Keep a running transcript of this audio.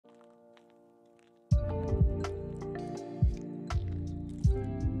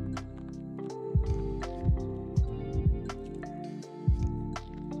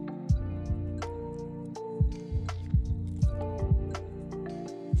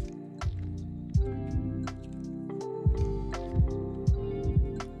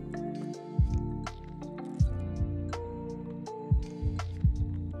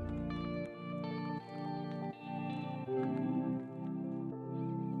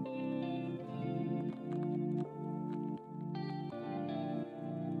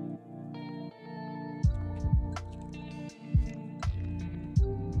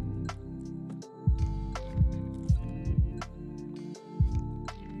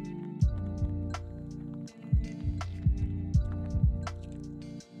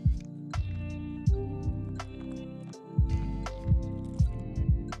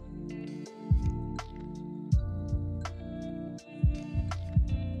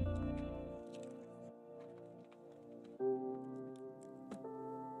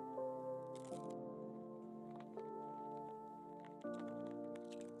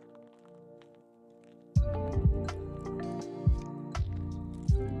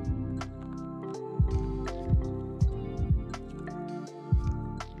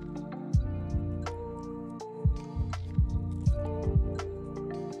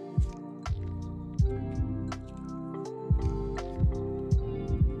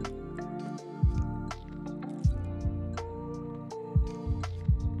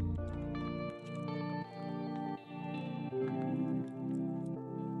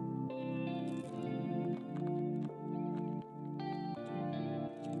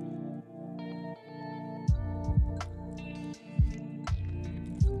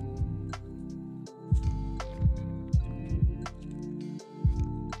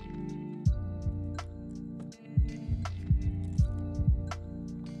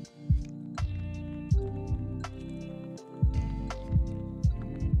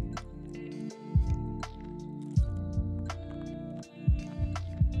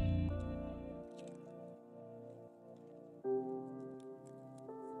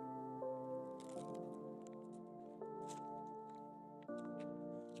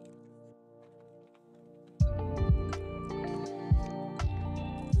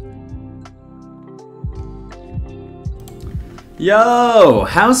Yo,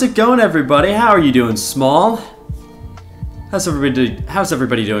 how's it going, everybody? How are you doing, Small? How's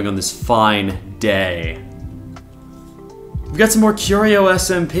everybody doing on this fine day? We've got some more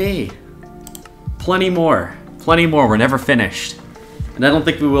CurioSMP. Plenty more. Plenty more. We're never finished. And I don't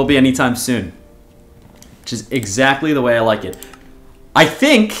think we will be anytime soon. Which is exactly the way I like it. I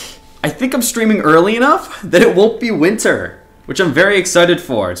think I'm streaming early enough that it won't be winter, which I'm very excited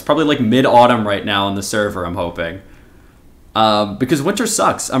for. It's probably like mid-autumn right now on the server, I'm hoping. Because winter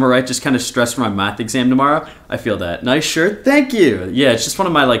sucks. I'm alright, just kind of stressed for my math exam tomorrow. I feel that. Nice shirt, thank you. Yeah, it's just one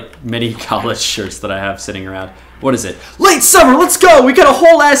of my like mini college shirts that I have sitting around. What is it? Late summer, let's go! We got a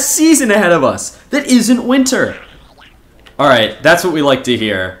whole ass season ahead of us that isn't winter. Alright, that's what we like to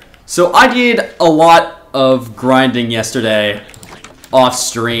hear. So I did a lot of grinding yesterday off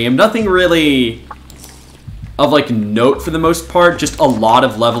stream. Nothing really of like note for the most part, just a lot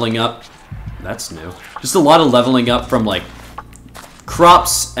of leveling up. That's new. Just a lot of leveling up from like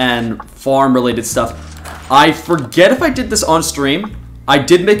crops and farm related stuff. I forget if I did this on stream. I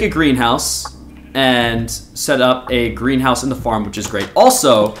did make a greenhouse and set up a greenhouse in the farm, which is great.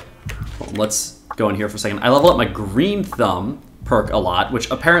 Also, let's go in here for a second. I level up my green thumb perk a lot, which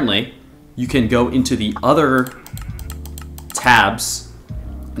apparently you can go into the other tabs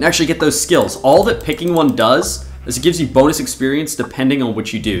and actually get those skills. All that picking one does is it gives you bonus experience depending on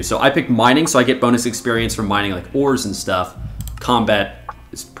what you do. So I picked mining, so I get bonus experience from mining like ores and stuff. Combat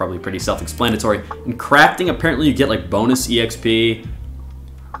is probably pretty self-explanatory. And crafting, apparently you get like bonus EXP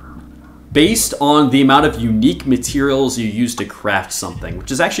based on the amount of unique materials you use to craft something, which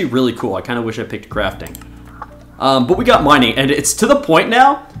is actually really cool. I kind of wish I picked crafting. But we got mining, and it's to the point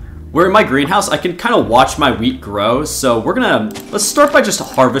now where in my greenhouse I can kind of watch my wheat grow. So let's start by just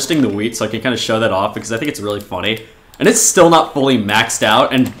harvesting the wheat so I can kind of show that off because I think it's really funny. And it's still not fully maxed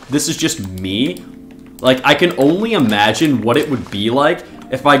out, and this is just me. Like, I can only imagine what it would be like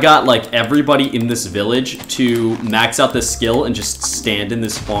if I got, like, everybody in this village to max out this skill and just stand in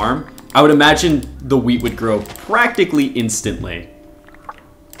this farm. I would imagine the wheat would grow practically instantly.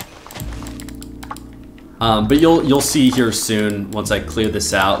 But you'll see here soon, once I clear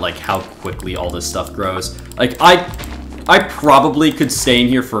this out, like, how quickly all this stuff grows. Like, I probably could stay in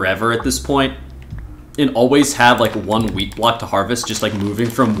here forever at this point and always have, like, one wheat block to harvest, just, like, moving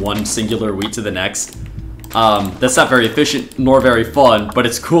from one singular wheat to the next. That's not very efficient nor very fun, but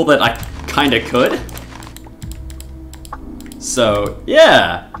it's cool that I kinda could. So,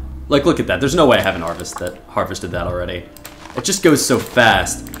 yeah. Like, look at that. There's no way I haven't harvested that already. It just goes so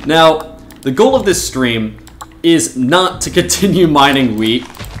fast. Now, the goal of this stream is not to continue mining wheat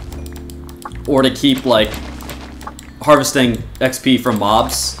or to keep, like, harvesting XP from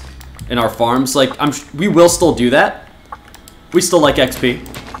mobs in our farms. Like, we will still do that. We still like XP.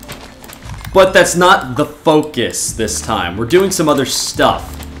 But that's not the focus this time. We're doing some other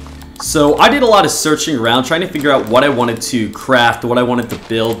stuff. So I did a lot of searching around, trying to figure out what I wanted to craft, what I wanted to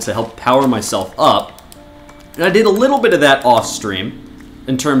build to help power myself up. And I did a little bit of that off stream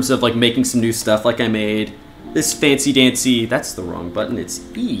in terms of like making some new stuff. Like I made this fancy dancy, that's the wrong button, it's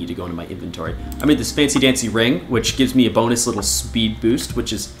E to go into my inventory. I made this fancy dancy ring, which gives me a bonus little speed boost,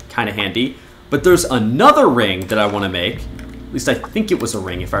 which is kind of handy. But there's another ring that I want to make. At least I think it was a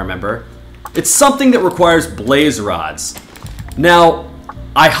ring if I remember. It's something that requires blaze rods. Now,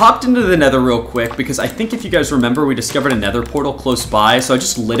 I hopped into the nether real quick because I think if you guys remember, we discovered a nether portal close by, so I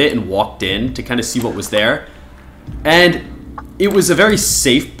just lit it and walked in to kind of see what was there. And it was a very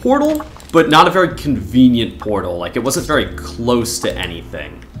safe portal, but not a very convenient portal. Like, it wasn't very close to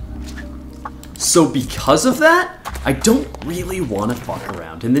anything. So because of that, I don't really want to fuck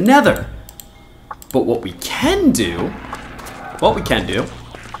around in the nether. But what we can do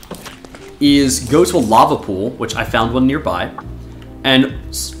is go to a lava pool, which I found one nearby,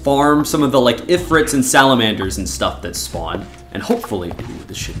 and farm some of the like ifrits and salamanders and stuff that spawn. And hopefully, ooh,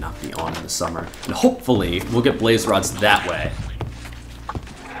 this should not be on in the summer. And hopefully, we'll get blaze rods that way.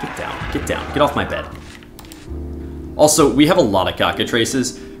 Get down, get off my bed. Also, we have a lot of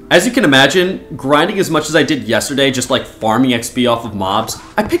cockatrices. As you can imagine, grinding as much as I did yesterday, just like farming XP off of mobs,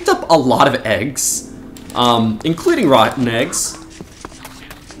 I picked up a lot of eggs, including rotten eggs.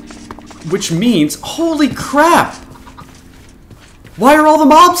 Which means, holy crap! Why are all the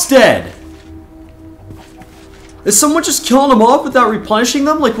mobs dead? Is someone just killing them off without replenishing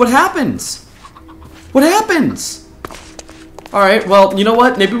them? Like, what happens? What happens? Alright, well, you know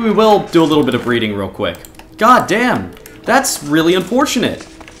what? Maybe we will do a little bit of breeding real quick. God damn, that's really unfortunate.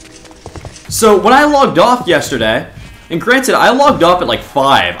 So, when I logged off yesterday, and granted, I logged off at like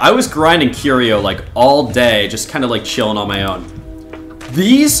 5. I was grinding Curio like all day, just kind of like chilling on my own.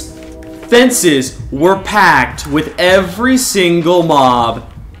 These fences were packed with every single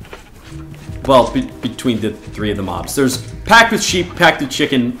mob. Well, between the 3 of the mobs. There's packed with sheep, packed with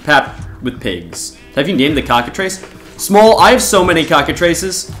chicken, packed with pigs. Have you named the cockatrice? Small, I have so many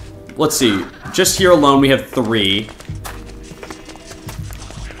cockatrices. Let's see. Just here alone, we have 3.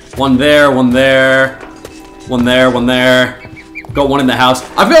 One there, one there. One there, one there. Got one in the house.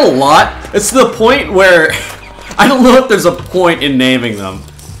 I've got a lot. It's to the point where I don't know if there's a point in naming them.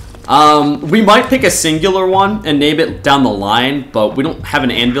 We might pick a singular one and name it down the line, but we don't have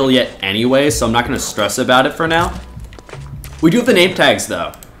an anvil yet anyway, so I'm not going to stress about it for now. We do have the name tags,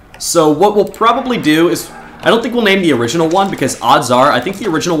 though. So what we'll probably do is, I don't think we'll name the original one, because odds are, I think the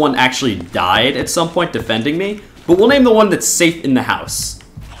original one actually died at some point defending me, but we'll name the one that's safe in the house.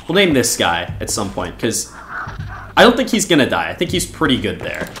 We'll name this guy at some point, because I don't think he's going to die. I think he's pretty good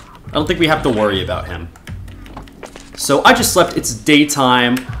there. I don't think we have to worry about him. So I just slept. It's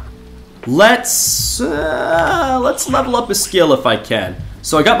daytime. Let's level up a skill if I can.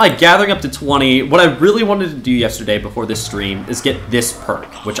 So I got my gathering up to 20. What I really wanted to do yesterday before this stream is get this perk,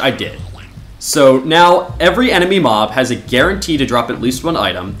 which I did. So now every enemy mob has a guarantee to drop at least 1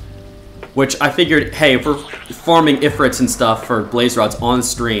 item, which I figured, hey, if we're farming Ifrits and stuff for blaze rods on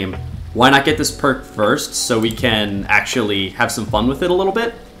stream, why not get this perk first so we can actually have some fun with it a little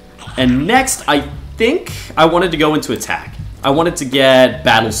bit? And next, I think I wanted to go into attack. I wanted to get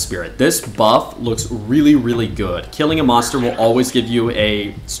Battle Spirit. This buff looks really, really good. Killing a monster will always give you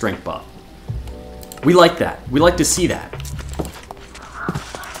a strength buff. We like that. We like to see that.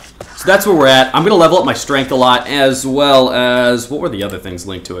 So that's where we're at. I'm going to level up my strength a lot, as well as, what were the other things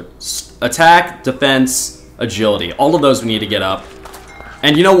linked to it? Attack, defense, agility. All of those we need to get up.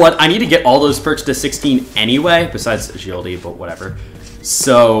 And you know what? I need to get all those perks to 16 anyway, besides agility, but whatever.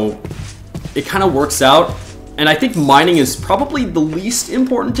 So it kind of works out. And I think mining is probably the least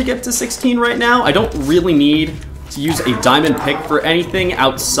important to get to 16 right now. I don't really need to use a diamond pick for anything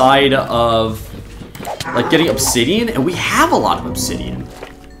outside of, like, getting obsidian. And we have a lot of obsidian.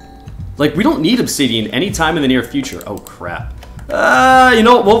 Like, we don't need obsidian anytime in the near future. Oh, crap. You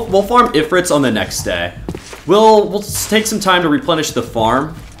know what? We'll farm Ifrits on the next day. We'll take some time to replenish the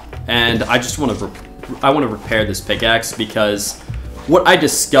farm. And I just want to repair this pickaxe because what I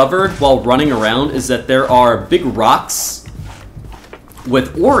discovered while running around is that there are big rocks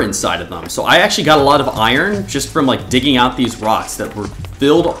with ore inside of them. So I actually got a lot of iron just from like digging out these rocks that were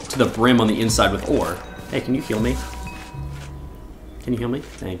filled to the brim on the inside with ore. Hey, can you heal me? Can you heal me?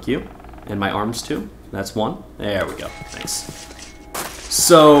 Thank you. And my arms too. That's 1. There we go. Thanks.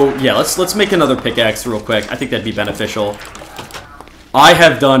 So yeah, let's make another pickaxe real quick. I think that'd be beneficial. I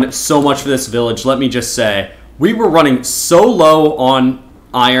have done so much for this village. Let me just say. We were running so low on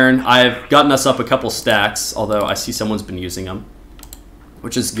iron. I've gotten us up a couple stacks, although I see someone's been using them,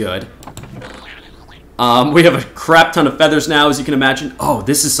 which is good. We have a crap ton of feathers now, as you can imagine. Oh,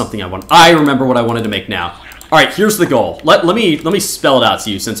 this is something I want. I remember what I wanted to make now. All right, here's the goal. Let me spell it out to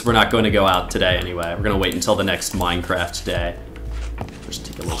you, since we're not going to go out today anyway. We're going to wait until the next Minecraft day. Just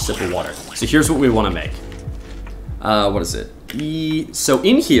take a little sip of water. So here's what we want to make. What is it? So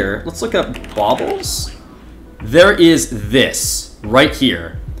in here, let's look up baubles. There is this right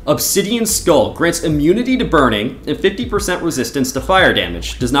here. Obsidian Skull grants immunity to burning and 50% resistance to fire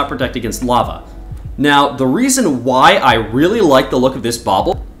damage. Does not protect against lava. Now, the reason why I really like the look of this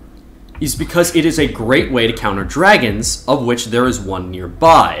bauble is because it is a great way to counter dragons, of which there is one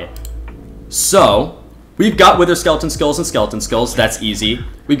nearby. So, we've got Wither Skeleton Skulls and Skeleton Skulls. That's easy.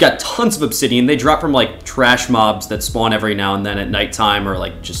 We've got tons of obsidian. They drop from like trash mobs that spawn every now and then at nighttime, or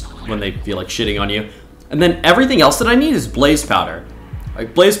like just when they feel like shitting on you. And then everything else that I need is blaze powder.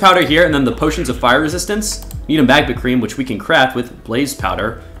 Like blaze powder here, and then the potions of fire resistance. Need a magma cream, which we can craft with blaze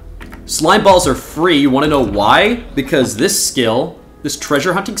powder. Slime balls are free. You want to know why? Because this skill, this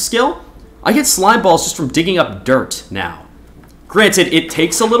treasure hunting skill, I get slime balls just from digging up dirt now. Granted, it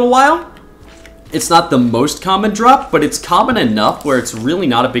takes a little while. It's not the most common drop, but it's common enough where it's really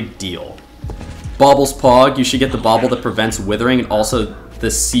not a big deal. Bauble's Pog, you should get the bauble that prevents withering, and also the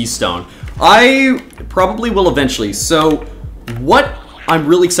sea stone. I probably will eventually. So what I'm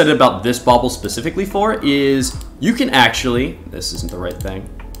really excited about this bauble specifically for is you can actually, this isn't the right thing.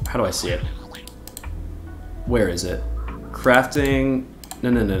 How do I see it? Where is it? Crafting,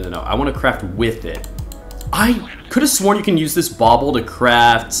 no. I want to craft with it. I could have sworn you can use this bauble to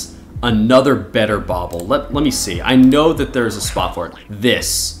craft another better bauble. Let me see. I know that there's a spot for it.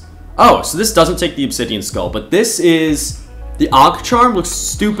 This. Oh, so this doesn't take the obsidian skull, but this is... The Ankh Charm looks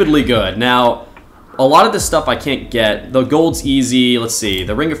stupidly good. Now, a lot of this stuff I can't get. The gold's easy. Let's see.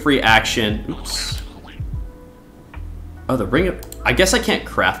 The Ring of Free Action. Oops. Oh, the Ring of... I guess I can't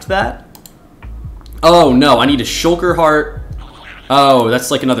craft that. Oh, no, I need a shulker heart. Oh,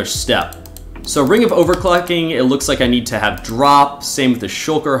 that's like another step. So Ring of Overclocking, it looks like I need to have drop. Same with the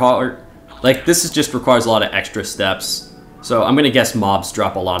shulker heart. Like, this is just requires a lot of extra steps. So I'm going to guess mobs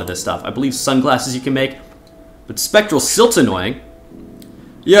drop a lot of this stuff. I believe sunglasses you can make. But Spectral Silt's annoying.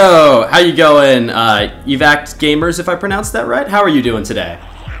 Yo, how you going, Evac Gamers, if I pronounced that right? How are you doing today?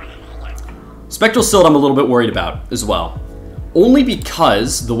 Spectral Silt I'm a little bit worried about as well. Only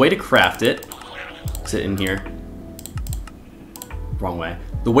because the way to craft it... Is it in here? Wrong way.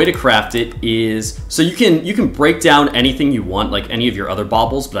 The way to craft it is... So you can break down anything you want, like any of your other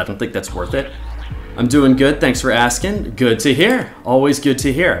baubles, but I don't think that's worth it. I'm doing good, thanks for asking. Good to hear. Always good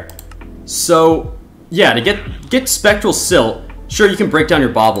to hear. So, yeah, to get Spectral Silt, sure you can break down your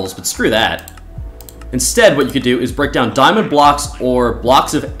baubles, but screw that. Instead, what you could do is break down diamond blocks or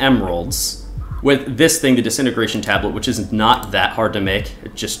blocks of emeralds with this thing, the Disintegration Tablet, which is not that hard to make.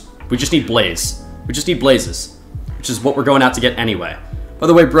 We just need blaze. We just need blazes, which is what we're going out to get anyway. By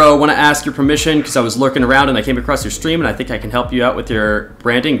the way, bro, I want to ask your permission because I was lurking around and I came across your stream and I think I can help you out with your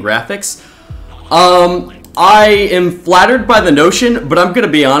branding graphics. I am flattered by the notion, but I'm going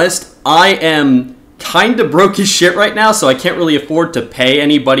to be honest, I am kind of broke as shit right now, so I can't really afford to pay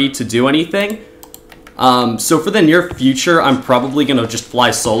anybody to do anything. So for the near future, I'm probably going to just fly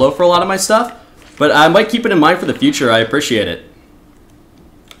solo for a lot of my stuff. But I might keep it in mind for the future. I appreciate it.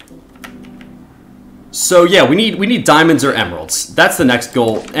 So yeah, we need diamonds or emeralds. That's the next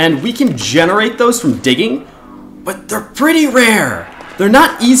goal. And we can generate those from digging, but they're pretty rare. They're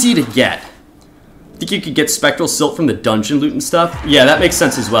not easy to get. I think you could get Spectral Silt from the dungeon loot and stuff. Yeah, that makes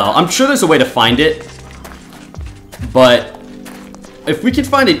sense as well. I'm sure there's a way to find it. But if we could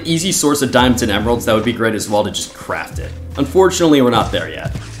find an easy source of diamonds and emeralds, that would be great as well to just craft it. Unfortunately, we're not there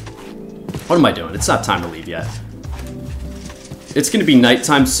yet. What am I doing? It's not time to leave yet. It's going to be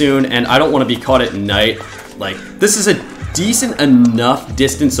nighttime soon, and I don't want to be caught at night. Like, this is a decent enough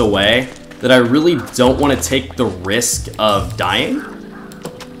distance away that I really don't want to take the risk of dying.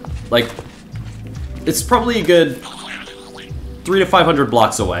 Like, it's probably a good 300 to 500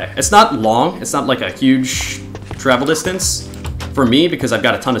 blocks away. It's not long. It's not like a huge travel distance for me because I've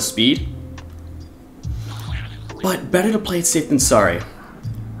got a ton of speed. But better to play it safe than sorry.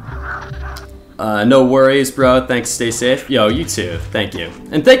 No worries, bro. Thanks, stay safe. Yo, you too. Thank you.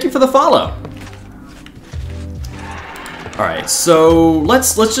 And thank you for the follow. Alright, so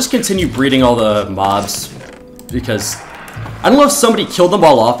let's just continue breeding all the mobs because I don't know if somebody killed them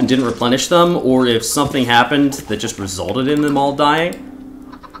all off and didn't replenish them or if something happened that just resulted in them all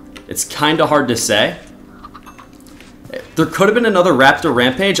dying. It's kind of hard to say. There could have been another Raptor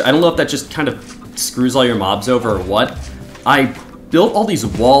Rampage. I don't know if that just kind of screws all your mobs over or what. I built all these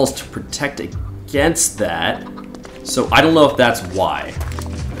walls to protect against that, so I don't know if that's why.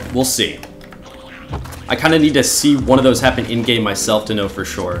 We'll see. I kind of need to see one of those happen in-game myself to know for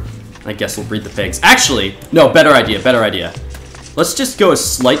sure. I guess we'll breed the pigs. Actually, no, better idea, better idea. Let's just go a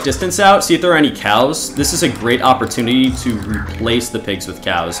slight distance out, see if there are any cows. This is a great opportunity to replace the pigs with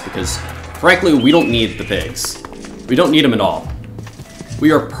cows because, frankly, we don't need the pigs. We don't need them at all.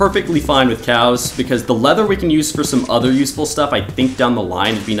 We are perfectly fine with cows because the leather we can use for some other useful stuff, I think down the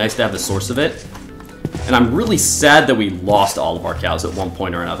line. It'd be nice to have a source of it. And I'm really sad that we lost all of our cows at one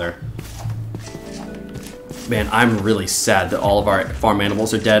point or another. Man, I'm really sad that all of our farm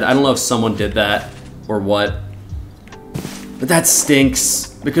animals are dead. I don't know if someone did that or what. But that stinks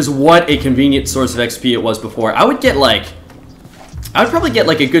because what a convenient source of XP it was before. I would probably get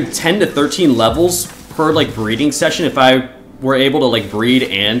like a good 10 to 13 levels per like breeding session if I were able to like breed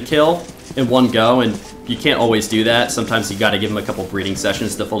and kill in one go, and you can't always do that. Sometimes you gotta give them a couple breeding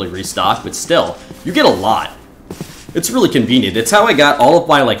sessions to fully restock, but still, you get a lot. It's really convenient. It's how I got all of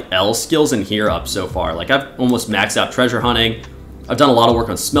my like L skills in here up so far. Like I've almost maxed out treasure hunting. I've done a lot of work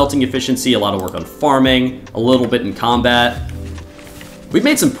on smelting efficiency, a lot of work on farming, a little bit in combat. We've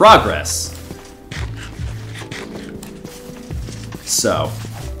made some progress. So,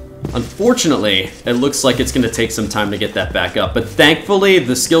 unfortunately, it looks like it's going to take some time to get that back up. But thankfully,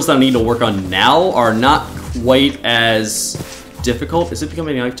 the skills that I need to work on now are not quite as difficult. Is it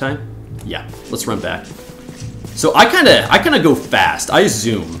becoming nighttime? Yeah, let's run back. So I kind of go fast. I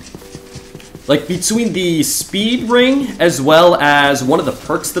zoom. Like between the speed ring as well as one of the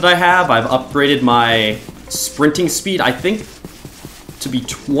perks that I have, I've upgraded my sprinting speed, I think, to be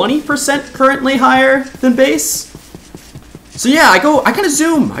 20% currently higher than base. So yeah, I kind of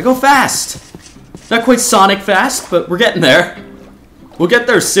zoom. I go fast. Not quite Sonic fast, but we're getting there. We'll get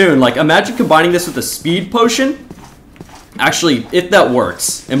there soon. Like, imagine combining this with a speed potion. Actually, if that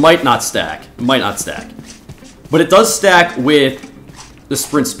works, it might not stack. It might not stack. But it does stack with the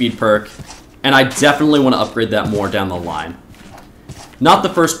sprint speed perk. and I definitely want to upgrade that more down the line. Not the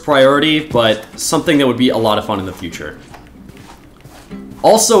first priority, but something that would be a lot of fun in the future.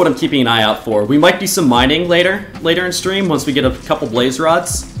 Also, what I'm keeping an eye out for, we might do some mining later in stream once we get a couple blaze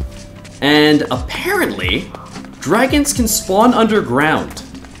rods. And apparently, dragons can spawn underground,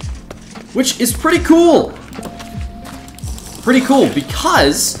 which is pretty cool. Pretty cool,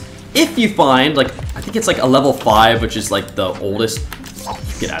 because if you find, like, I think it's like a level 5, which is like the oldest.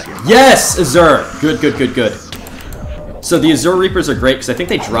 Get out of here. Yes, Azure. Good, good, good, good. So the Azure Reapers are great because I think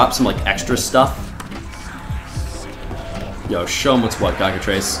they drop some like extra stuff. Yo, show them what's what,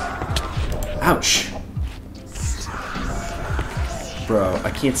 Gagatrace. Ouch. Bro,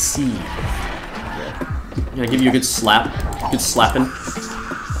 I can't see. Can I give you a good slap? Good slapping.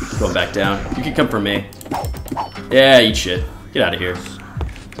 Going back down. You can come for me. Yeah, eat shit. Get out of here.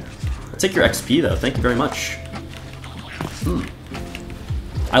 I'll take your XP though. Thank you very much.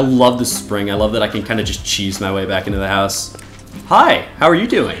 I love the spring. I love that I can kind of just cheese my way back into the house. Hi, how are you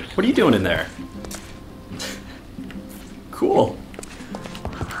doing? What are you doing in there? Cool.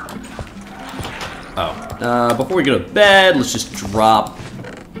 Oh, before we go to bed, let's just drop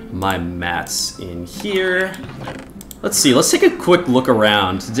my mats in here. Let's see, let's take a quick look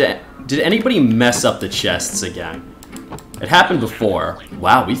around. Did anybody mess up the chests again? It happened before.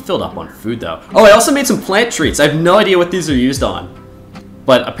 Wow, we filled up on food though. Oh, I also made some plant treats. I have no idea what these are used on.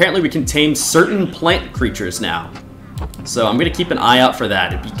 But apparently we can tame certain plant creatures now. So I'm gonna keep an eye out for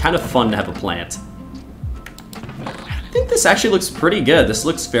that. It'd be kind of fun to have a plant. I think this actually looks pretty good. This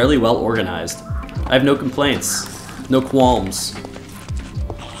looks fairly well organized. I have no complaints. No qualms.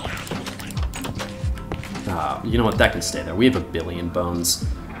 You know what? That can stay there. We have 1 billion bones.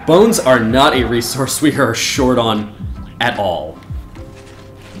 Bones are not a resource we are short on at all.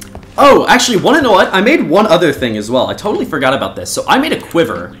 Oh, actually, want to know what? I made one other thing as well. I totally forgot about this. So I made a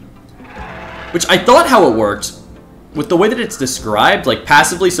quiver, which I thought how it worked, with the way that it's described, like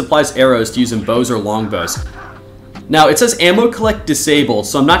passively supplies arrows to use in bows or longbows. Now, it says ammo collect disabled,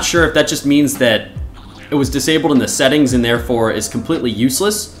 so I'm not sure if that just means that it was disabled in the settings and therefore is completely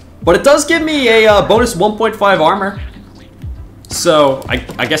useless. But it does give me a bonus 1.5 armor. So,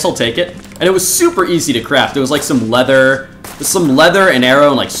 I guess I'll take it. And it was super easy to craft. There was like some leather and arrow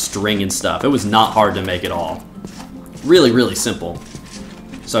and like string and stuff. It was not hard to make at all. Really, really simple.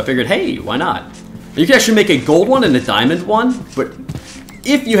 So I figured, hey, why not? You can actually make a gold one and a diamond one, but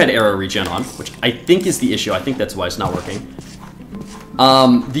if you had arrow regen on, which I think is the issue, I think that's why it's not working.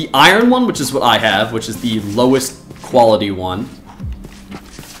 The iron one, which is what I have, which is the lowest quality one,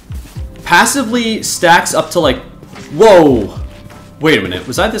 passively stacks up to like, whoa, wait a minute,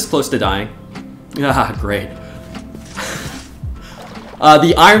 was I this close to dying? Ah, great.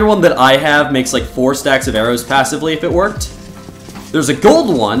 The iron one that I have makes like 4 stacks of arrows passively if it worked. There's a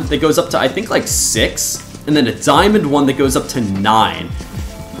gold one that goes up to, I think, like 6, and then a diamond one that goes up to 9.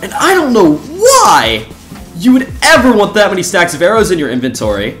 And I don't know why you would ever want that many stacks of arrows in your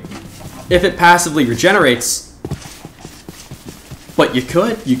inventory if it passively regenerates. But you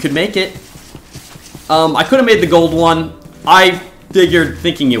could make it. I could have made the gold one. I figured,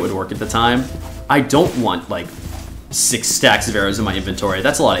 thinking it would work at the time. I don't want like 6 stacks of arrows in my inventory.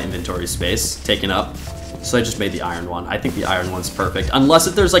 That's a lot of inventory space taken up. So I just made the iron one. I think the iron one's perfect. Unless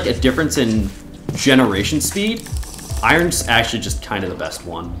if there's like a difference in generation speed, iron's actually just kind of the best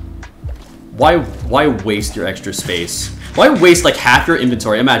one. Why waste your extra space? Why waste like half your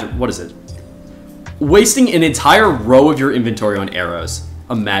inventory? Imagine, what is it? Wasting an entire row of your inventory on arrows.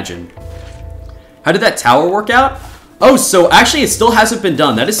 Imagine. How did that tower work out? Oh, so actually it still hasn't been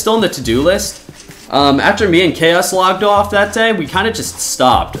done. That is still on the to-do list. After me and Chaos logged off that day, we kind of just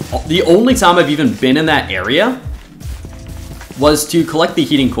stopped. The only time I've even been in that area was to collect the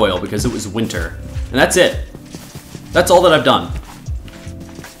heating coil because it was winter. And that's it. That's all that I've done.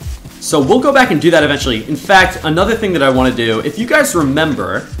 So we'll go back and do that eventually. In fact, another thing that I want to do, if you guys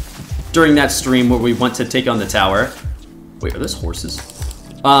remember during that stream where we went to take on the tower. Wait, are those horses?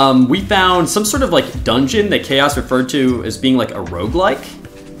 We found some sort of like dungeon that Chaos referred to as being like a roguelike,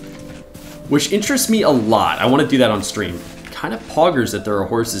 which interests me a lot. I want to do that on stream. Kind of poggers that there are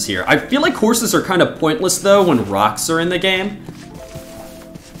horses here. I feel like horses are kind of pointless though when rocks are in the game.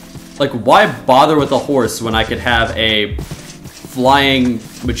 Like, why bother with a horse when I could have a flying,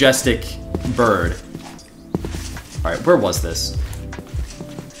 majestic bird? All right, where was this?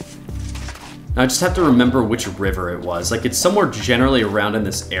 Now I just have to remember which river it was. Like, it's somewhere generally around in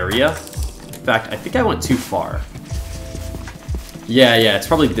this area. In fact, I think I went too far. Yeah, it's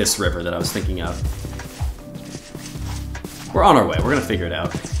probably this river that I was thinking of. We're on our way. We're gonna figure it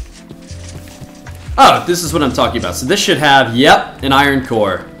out. Oh, this is what I'm talking about. So this should have, yep, an iron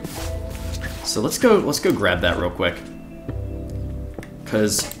core. So let's go grab that real quick.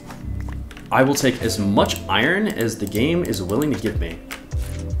 Because I will take as much iron as the game is willing to give me.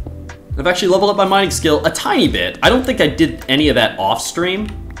 I've actually leveled up my mining skill a tiny bit. I don't think I did any of that off stream,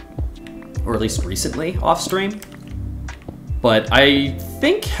 or at least recently off stream. But I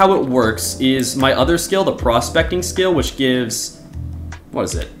think how it works is my other skill, the prospecting skill, which gives, what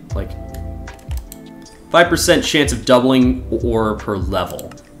is it, like 5% chance of doubling ore per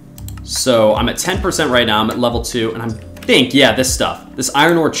level. So I'm at 10% right now, I'm at level 2, and I think, yeah, this stuff. This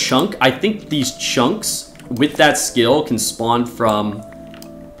iron ore chunk, I think these chunks with that skill can spawn from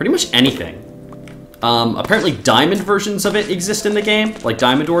pretty much anything. Apparently diamond versions of it exist in the game, like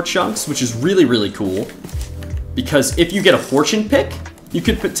diamond ore chunks, which is really, really cool. Because if you get a fortune pick, you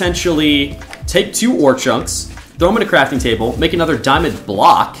could potentially take 2 ore chunks, throw them in a crafting table, make another diamond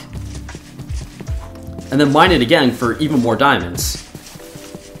block, and then mine it again for even more diamonds.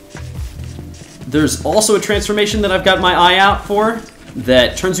 There's also a transformation that I've got my eye out for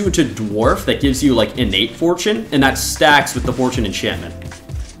that turns you into a dwarf that gives you like innate fortune, and that stacks with the fortune enchantment.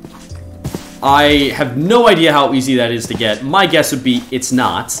 I have no idea how easy that is to get. My guess would be it's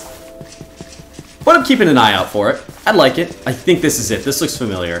not. But I'm keeping an eye out for it. I like it. I think this is it. This looks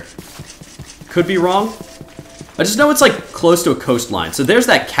familiar. Could be wrong. I just know it's like close to a coastline. So there's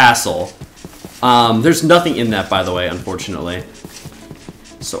that castle. There's nothing in that, by the way, unfortunately.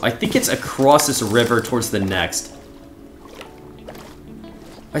 So I think it's across this river towards the next.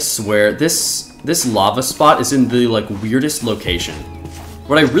 I swear, this lava spot is in the like weirdest location.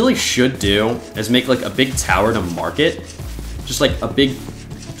 What I really should do is make like a big tower to mark it. Just like a big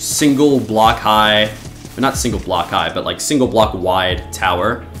single block high, or not single block high, but like single block wide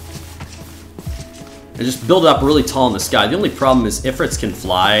tower. And just build it up really tall in the sky. The only problem is Ifrits can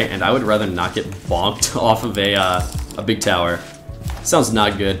fly, and I would rather not get bonked off of a big tower. Sounds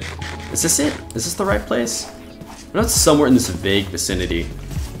not good. Is this it? Is this the right place? I know it's somewhere in this vague vicinity.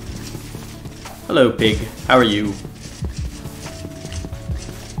 Hello, pig. How are you?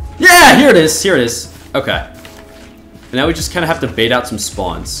 Yeah, here it is. Here it is. Okay. And now we just kind of have to bait out some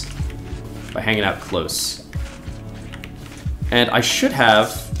spawns by hanging out close. And I should have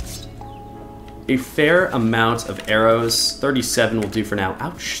a fair amount of arrows. 37 will do for now.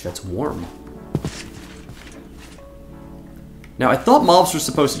 Ouch, that's warm. Now, I thought mobs were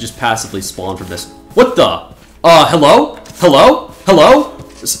supposed to just passively spawn from this. What the? Hello? Hello? Hello?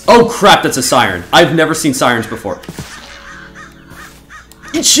 Oh crap, that's a siren. I've never seen sirens before.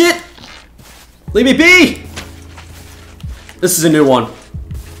 Eat shit! Leave me be! This is a new one.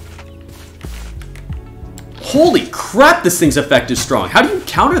 Holy crap, this thing's effect is strong. How do you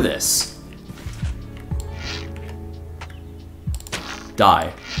counter this?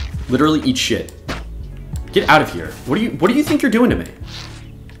 Die. Literally eat shit. Get out of here. What do you think you're doing to me?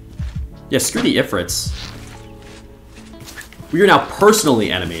 Yeah, screw the Ifrits. We are now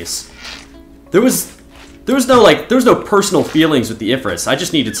personally enemies. There was no personal feelings with the Ifrits. I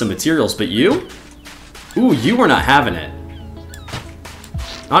just needed some materials, but you? Ooh, you were not having it.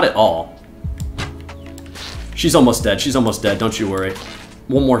 Not at all. She's almost dead. She's almost dead. Don't you worry.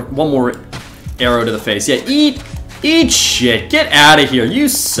 One more arrow to the face. Yeah, eat shit. Get out of here. You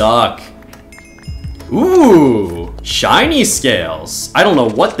suck. Ooh, shiny scales. I don't know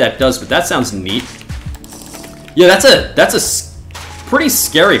what that does, but that sounds neat. Yeah, that's a pretty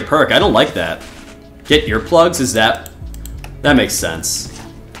scary perk. I don't like that. Get earplugs? Is that makes sense.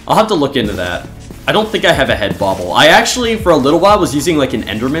 I'll have to look into that. I don't think I have a head bobble. I actually, for a little while, was using like an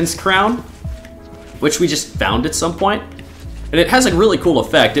Enderman's crown, which we just found at some point. And it has a really cool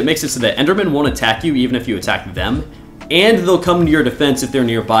effect. It makes it so that Endermen won't attack you even if you attack them, and they'll come to your defense if they're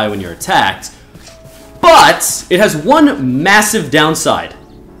nearby when you're attacked. But it has one massive downside,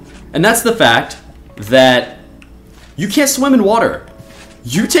 and that's the fact that you can't swim in water.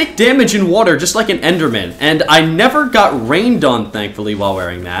 You take damage in water just like an Enderman, and I never got rained on, thankfully, while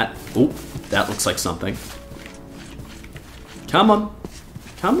wearing that. Oh, that looks like something. Come on.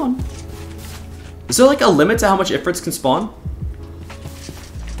 Come on. Is there like a limit to how much Ifrits can spawn?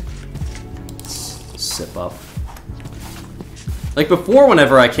 Sip up. Like before,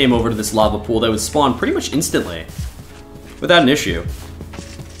 whenever I came over to this lava pool, they would spawn pretty much instantly. Without an issue.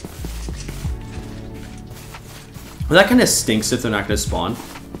 Well, that kind of stinks if they're not going to spawn.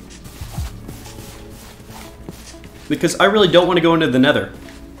 Because I really don't want to go into the nether.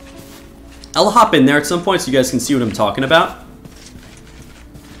 I'll hop in there at some point so you guys can see what I'm talking about.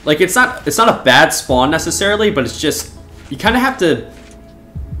 Like, it's not a bad spawn necessarily, but it's just, you kind of have to...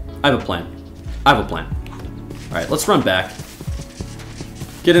 I have a plan. I have a plan. Alright, let's run back.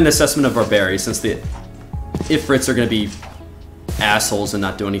 Get an assessment of our berries, since the Ifrits are going to be assholes and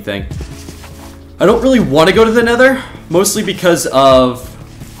not do anything. I don't really want to go to the nether, mostly because of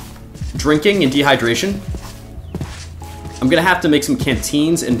drinking and dehydration. I'm gonna have to make some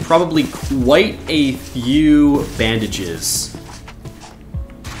canteens and probably quite a few bandages.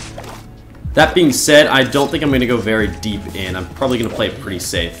 That being said, I don't think I'm gonna go very deep in. I'm probably gonna play it pretty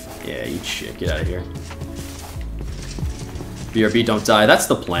safe. Yeah, eat shit, get out of here. BRB, don't die, that's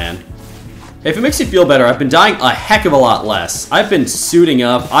the plan. Hey, if it makes you feel better, I've been dying a heck of a lot less. I've been suiting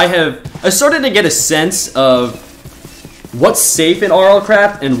up. I started to get a sense of what's safe in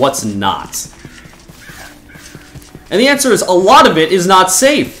RLCraft and what's not. And the answer is a lot of it is not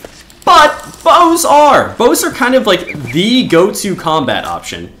safe. But bows are. Bows are kind of like the go-to combat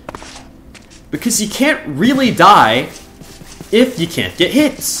option. Because you can't really die if you can't get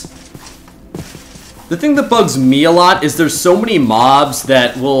hits. The thing that bugs me a lot is there's so many mobs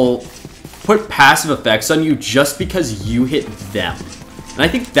that will put passive effects on you just because you hit them. And I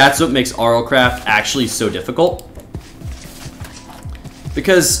think that's what makes RLCraft actually so difficult.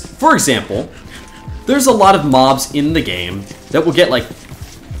 Because, for example, there's a lot of mobs in the game that will get like,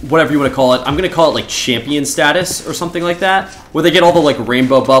 whatever you want to call it, I'm going to call it like champion status or something like that, where they get all the like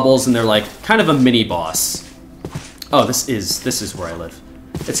rainbow bubbles and they're like kind of a mini boss. Oh, this is where I live.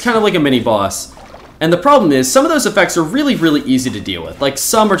 It's kind of like a mini boss. And the problem is, some of those effects are really, really easy to deal with. Like,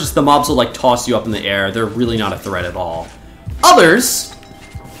 some are just the mobs will like toss you up in the air. They're really not a threat at all. Others,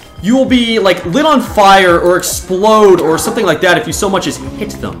 you will be like lit on fire or explode or something like that if you so much as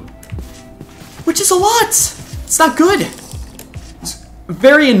hit them. Which is a lot. It's not good. It's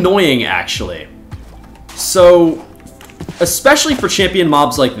very annoying, actually. So, especially for champion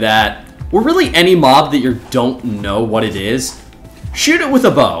mobs like that, or really any mob that you don't know what it is, shoot it with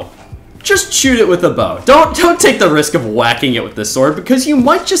a bow. Just shoot it with a bow. Don't take the risk of whacking it with the sword, because you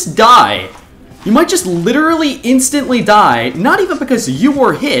might just die. You might just literally instantly die, not even because you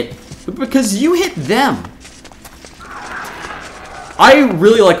were hit, but because you hit them. I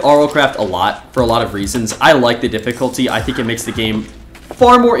really like RLCraft a lot, for a lot of reasons. I like the difficulty. I think it makes the game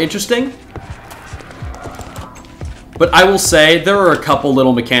far more interesting. But I will say, there are a couple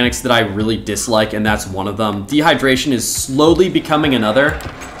little mechanics that I really dislike, and that's one of them. Dehydration is slowly becoming another.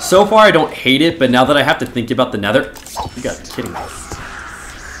 So far, I don't hate it, but now that I have to think about the nether... You gotta be kidding me.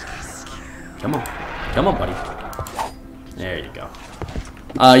 Come on. Come on, buddy. There you go.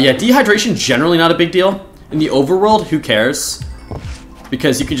 Yeah, dehydration, generally not a big deal. In the overworld, who cares?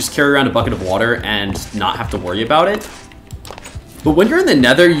 Because you can just carry around a bucket of water and not have to worry about it. But when you're in the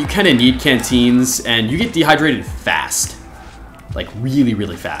nether, you kind of need canteens, and you get dehydrated fast. Like, really,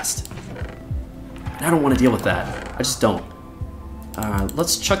 really fast. And I don't want to deal with that. I just don't.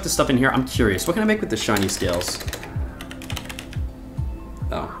 Let's chuck this stuff in here. I'm curious. What can I make with the shiny scales?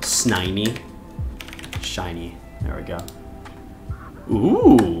 Oh, sniny. Shiny. There we go.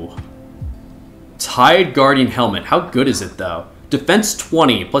 Ooh. Tide Guardian Helmet. How good is it, though? Defense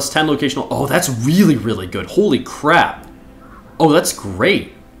 20, plus 10 locational. Oh, that's really, really good. Holy crap. Oh, that's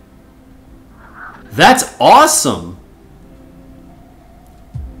great. That's awesome.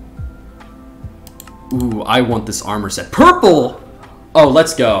 Ooh, I want this armor set. Purple! Oh,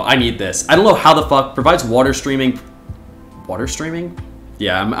 let's go. I need this. I don't know how the fuck. Provides water streaming. Water streaming?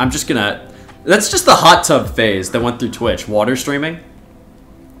 Yeah, I'm just gonna... That's just the hot tub phase that went through Twitch. Water streaming.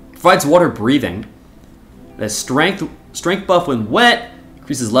 Provides water breathing. It has strength buff when wet.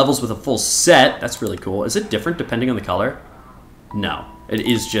 Increases levels with a full set. That's really cool. Is it different depending on the color? No. It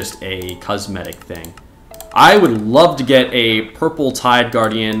is just a cosmetic thing. I would love to get a purple Tide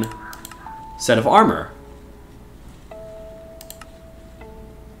Guardian set of armor.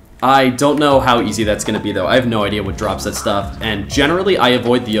 I don't know how easy that's going to be, though. I have no idea what drops that stuff. And generally, I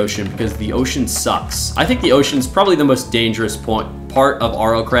avoid the ocean because the ocean sucks. I think the ocean's probably the most dangerous part of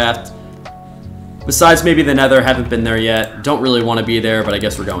RLCraft. Besides maybe the nether, haven't been there yet. Don't really want to be there, but I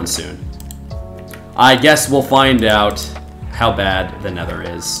guess we're going soon. I guess we'll find out how bad the nether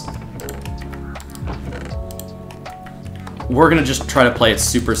is. We're going to just try to play it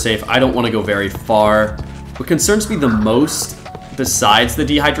super safe. I don't want to go very far. What concerns me the most, besides the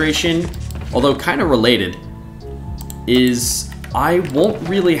dehydration, although kind of related, is I won't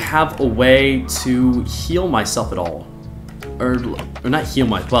really have a way to heal myself at all. Or not heal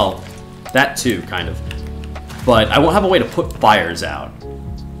myself, well, that too, kind of. But I won't have a way to put fires out.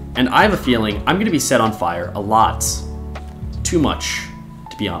 And I have a feeling I'm going to be set on fire a lot. Too much,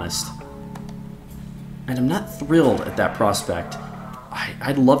 to be honest. And I'm not thrilled at that prospect.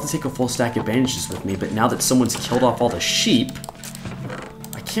 I'd love to take a full stack of bandages with me, but now that someone's killed off all the sheep,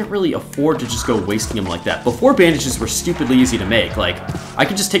 I can't really afford to just go wasting them like that. Before, bandages were stupidly easy to make. Like, I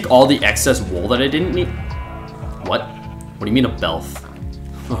could just take all the excess wool that I didn't need. What? What do you mean a belth?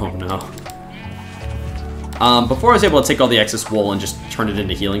 Oh no. Before I was able to take all the excess wool and just turn it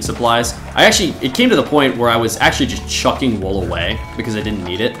into healing supplies, it came to the point where I was actually just chucking wool away because I didn't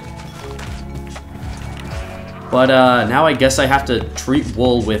need it. But now I guess I have to treat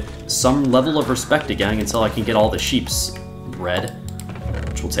wool with some level of respect again until I can get all the sheep's bred,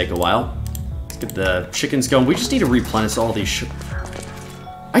 which will take a while. Let's get the chickens going. We just need to replenish all these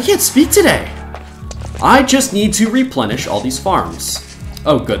I can't speak today! I just need to replenish all these farms.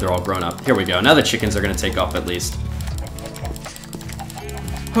 Oh good, they're all grown up. Here we go. Now the chickens are gonna take off at least.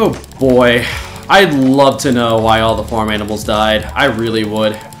 Oh boy. I'd love to know why all the farm animals died. I really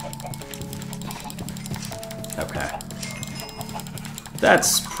would. Okay.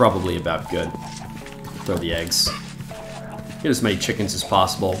 That's probably about good. Throw the eggs. Get as many chickens as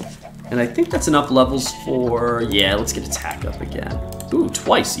possible. And I think that's enough levels for... Yeah, let's get attack up again. Ooh,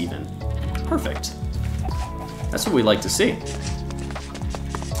 twice even. Perfect. That's what we like to see.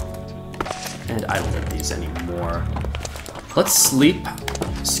 And I don't need these anymore. Let's sleep.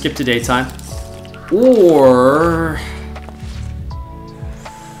 Skip to daytime. Or...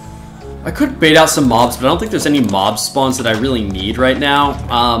 I could bait out some mobs, but I don't think there's any mob spawns that I really need right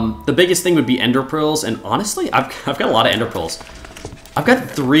now. The biggest thing would be ender pearls, and honestly, I've got a lot of ender pearls. I've got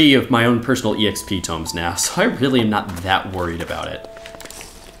 3 of my own personal EXP tomes now, so I really am not that worried about it.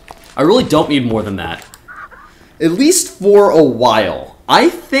 I really don't need more than that. At least for a while. I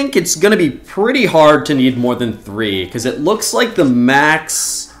think it's going to be pretty hard to need more than 3, because it looks like the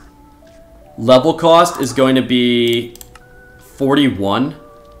max level cost is going to be 41.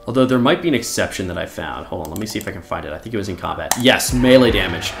 Although there might be an exception that I found. Hold on, let me see if I can find it. I think it was in combat. Yes, melee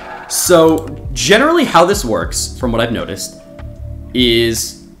damage. So, generally how this works, from what I've noticed,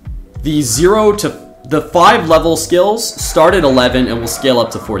 is the 0 to... The 5 level skills start at 11 and will scale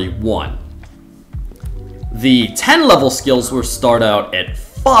up to 41. The 10 level skills will start out at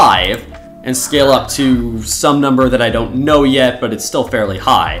 5 and scale up to some number that I don't know yet, but it's still fairly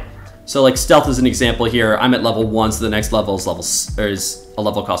high. So like stealth is an example here. I'm at level 1, so the next level is a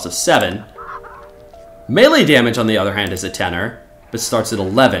level cost of 7. Melee damage, on the other hand, is a 10er, but starts at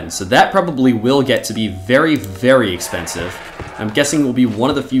 11. So that probably will get to be very, very expensive. I'm guessing will be one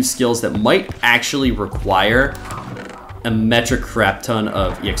of the few skills that might actually require a metric crap ton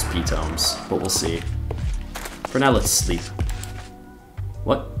of EXP tomes, but we'll see. For now, let's sleep.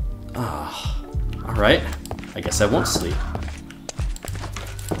 What? Ah, alright. I guess I won't sleep.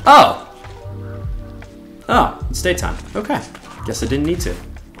 Oh! Oh, it's daytime. Okay. Guess I didn't need to.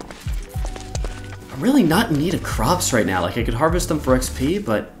 I'm really not in need of crops right now. Like, I could harvest them for XP,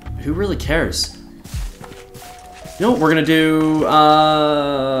 but who really cares? You know what we're gonna do?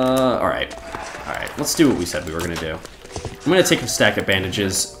 Alright. Alright, let's do what we said we were gonna do. I'm gonna take a stack of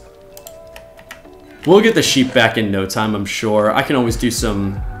bandages. We'll get the sheep back in no time, I'm sure. I can always do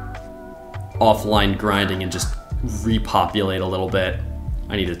some offline grinding and just repopulate a little bit.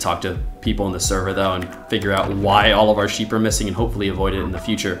 I need to talk to people in the server, though, and figure out why all of our sheep are missing and hopefully avoid it in the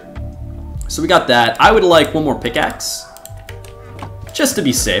future. So we got that. I would like one more pickaxe, just to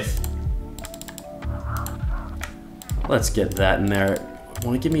be safe. Let's get that in there.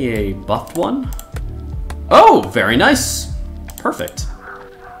 Want to give me a buffed one? Oh, very nice. Perfect.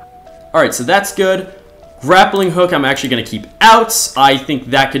 Alright, so that's good. Grappling hook I'm actually going to keep out. I think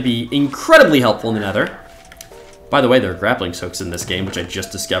that could be incredibly helpful in the nether. By the way, there are grappling hooks in this game, which I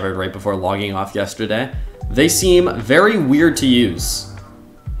just discovered right before logging off yesterday. They seem very weird to use.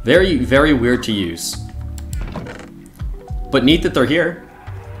 Very, very weird to use. But neat that they're here.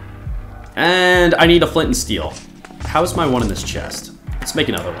 And I need a flint and steel. How's my one in this chest? Let's make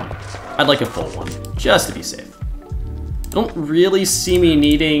another one. I'd like a full one, just to be safe. I don't really see me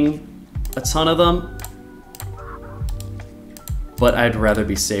needing a ton of them, but I'd rather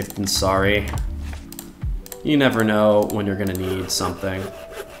be safe than sorry. You never know when you're gonna need something.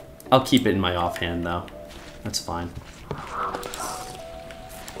 I'll keep it in my offhand, though. That's fine.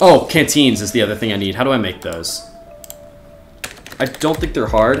 Oh, canteens is the other thing I need. How do I make those? I don't think they're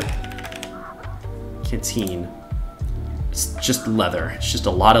hard. Canteen. It's just leather. It's just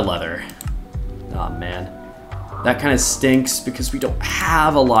a lot of leather. Aw, man. That kind of stinks because we don't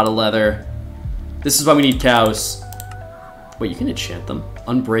have a lot of leather. This is why we need cows. Wait, you can enchant them.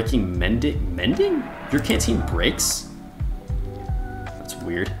 Unbreaking mending? Mending? Your canteen breaks? That's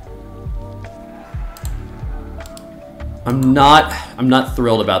weird. I'm not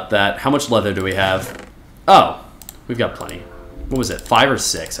thrilled about that. How much leather do we have? Oh, we've got plenty. What was it, 5 or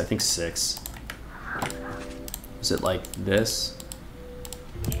 6? I think 6. Is it like this?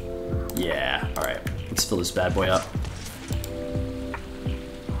 Yeah, alright. Let's fill this bad boy up.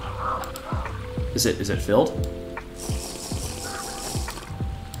 Is it filled?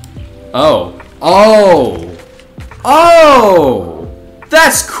 Oh. Oh! Oh!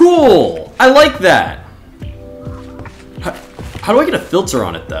 That's cool! I like that. How do I get a filter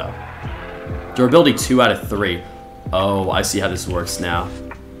on it, though? Durability 2 out of 3. Oh, I see how this works now.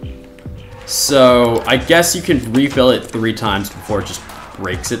 So, I guess you can refill it 3 times before it just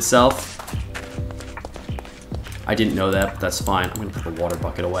breaks itself. I didn't know that, but that's fine. I'm gonna put the water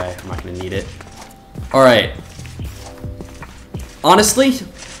bucket away. I'm not gonna need it. Alright. Honestly,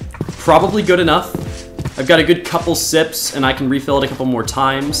 probably good enough. I've got a good couple sips, and I can refill it a couple more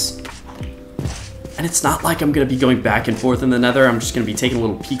times. And it's not like I'm gonna be going back and forth in the nether. I'm just gonna be taking a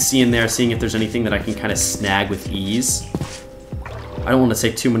little peek-see in there, seeing if there's anything that I can kind of snag with ease. I don't want to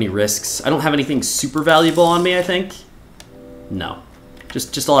take too many risks. I don't have anything super valuable on me, I think. No.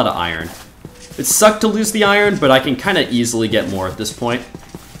 Just a lot of iron. It sucked to lose the iron, but I can kind of easily get more at this point.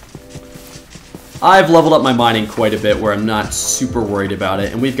 I've leveled up my mining quite a bit where I'm not super worried about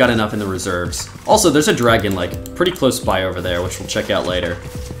it, and we've got enough in the reserves. Also, there's a dragon, like, pretty close by over there, which we'll check out later.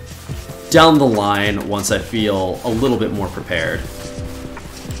 Down the line, once I feel a little bit more prepared.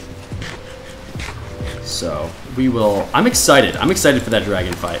 So, we will... I'm excited. I'm excited for that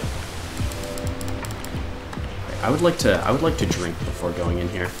dragon fight. I would like to drink before going in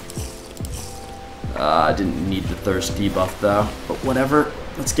here. I didn't need the thirst debuff, though. But whatever.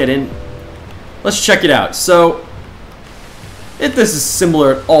 Let's get in. Let's check it out. So, if this is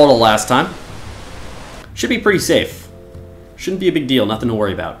similar all to last time, should be pretty safe. Shouldn't be a big deal. Nothing to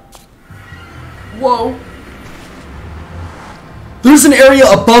worry about. Whoa. There's an area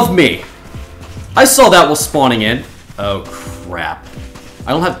above me. I saw that while spawning in. Oh, crap.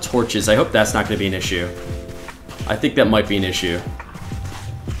 I don't have torches. I hope that's not going to be an issue. I think that might be an issue.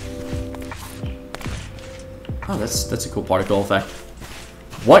 Oh, that's a cool particle effect.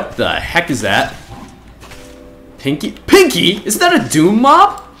 What the heck is that? Pinky? Pinky? Is that a Doom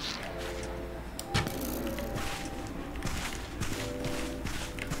mob?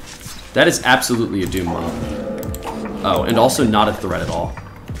 That is absolutely a Doom mob. Oh, and also not a threat at all.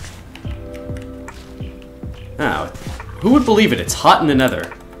 Oh, who would believe it? It's hot in the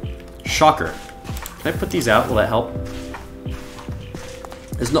nether. Shocker. Can I put these out? Will that help?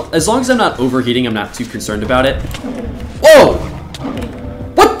 As long as I'm not overheating, I'm not too concerned about it. Whoa!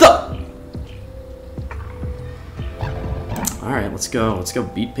 What the? Alright, let's go. Let's go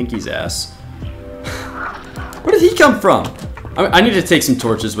beat Pinky's ass. Where did he come from? I need to take some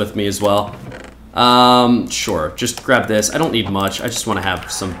torches with me as well. Sure. Just grab this. I don't need much. I just want to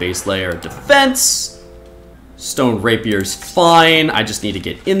have some base layer defense. Stone rapier's fine. I just need to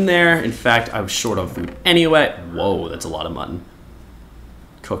get in there. In fact, I was short on food anyway. Whoa, that's a lot of mutton.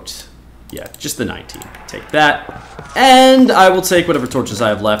 Cooked. Yeah, just the 19. Take that. And I will take whatever torches I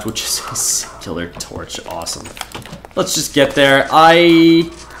have left, which is a singular torch. Awesome. Let's just get there.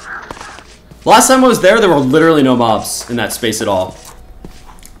 Last time I was there, there were literally no mobs in that space at all.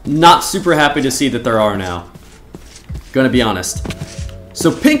 Not super happy to see that there are now. Gonna be honest.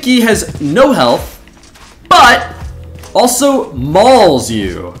 So Pinky has no health, but also mauls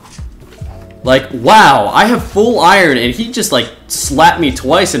you. Like, wow, I have full iron and he just like slapped me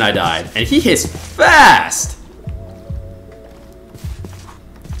twice and I died. And he hits fast.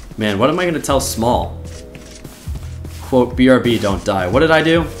 Man, what am I gonna tell Small? Quote, BRB, don't die. What did I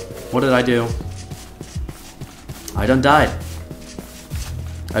do? What did I do? I done died.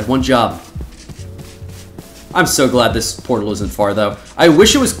 I had one job. I'm so glad this portal isn't far though. I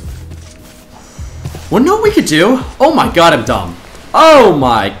wish it was... Wanna know what we could do? Oh my god, I'm dumb. Oh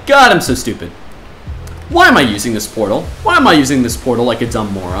my god, I'm so stupid. Why am I using this portal? Why am I using this portal like a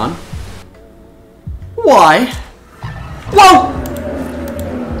dumb moron? Why? Whoa!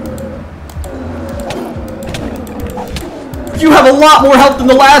 You have a lot more health than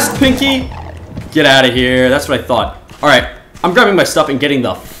the last, Pinky! Get out of here. That's what I thought. Alright, I'm grabbing my stuff and getting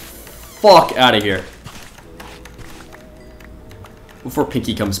the fuck out of here. Before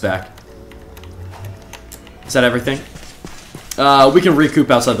Pinky comes back. Is that everything? We can recoup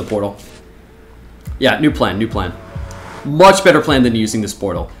outside the portal. Yeah, new plan, new plan. Much better plan than using this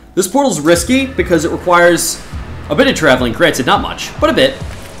portal. This portal's risky because it requires a bit of traveling, granted, not much, but a bit,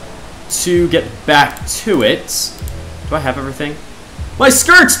 to get back to it. Do I have everything? My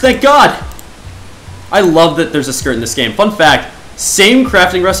skirts, thank God! I love that there's a skirt in this game. Fun fact, same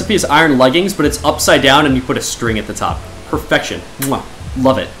crafting recipe as iron leggings, but it's upside down and you put a string at the top. Perfection. Mwah.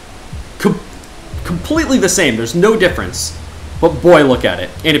 Love it. Completely the same, there's no difference. But boy, look at it.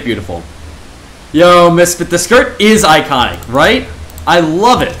 Ain't it beautiful? Yo, Misfit, the skirt is iconic, right? I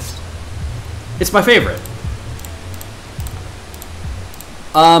love it. It's my favorite.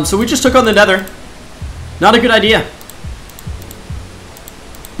 So we just took on the nether. Not a good idea.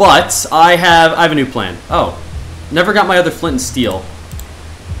 But I have a new plan. Oh. Never got my other flint and steel.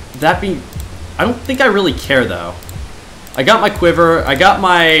 That being... I don't think I really care, though. I got my quiver. I got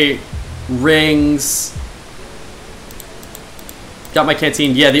my rings. Got my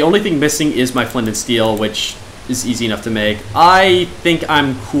canteen. Yeah, the only thing missing is my flint and steel, which is easy enough to make. I think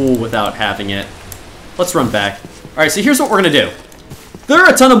I'm cool without having it. Let's run back. Alright, so here's what we're going to do. There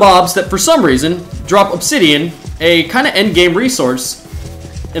are a ton of mobs that, for some reason, drop obsidian, a kind of end-game resource,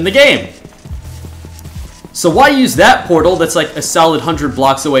 in the game. So why use that portal that's like a solid 100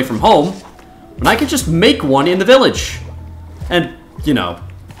 blocks away from home, when I could just make one in the village? And, you know,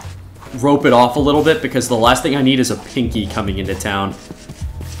 rope it off a little bit, because the last thing I need is a pinky coming into town.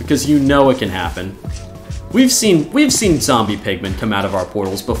 Because you know it can happen. We've seen zombie pigmen come out of our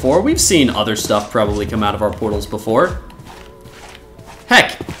portals before. We've seen other stuff probably come out of our portals before.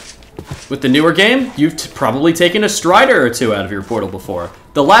 Heck, with the newer game, you've probably taken a strider or two out of your portal before.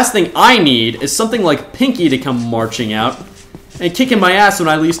 The last thing I need is something like Pinky to come marching out and kicking my ass when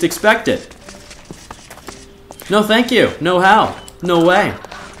I least expect it. No thank you. No how. No way.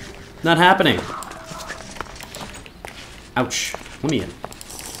 Not happening. Ouch. Let me in.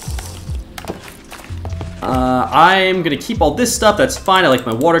 I'm gonna keep all this stuff. That's fine. I like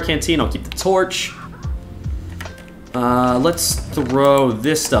my water canteen. I'll keep the torch. Let's throw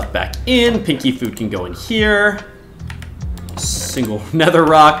this stuff back in. Pinky food can go in here. Single nether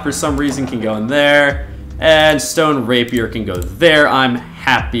rock for some reason can go in there. And stone rapier can go there. I'm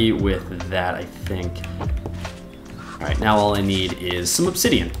happy with that, I think. Alright, now all I need is some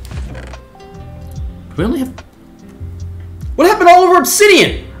obsidian. We only have... What happened to all of our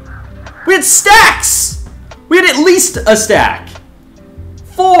obsidian? We had stacks! We had at least a stack.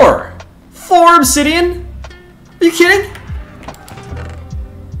 4 obsidian? Are you kidding?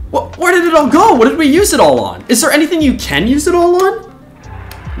 Where did it all go? What did we use it all on? Is there anything you can use it all on?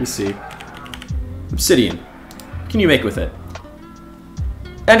 Let me see. Obsidian. What can you make with it?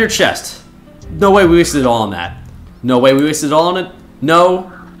 Ender chest. No way we wasted it all on that. No way we wasted it all on it. No.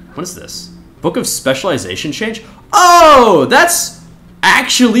 What is this? Book of Specialization change? Oh, that's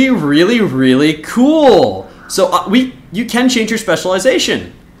actually really, really cool. So you can change your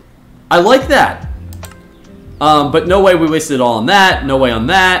specialization. I like that. But no way we wasted it all on that. No way on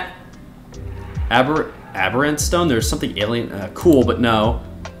that. Aberrant stone? There's something alien. Cool, but no.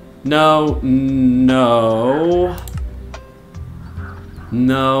 No, no.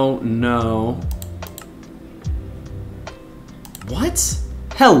 No, no. What?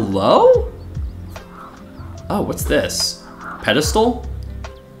 Hello? Oh, what's this? Pedestal?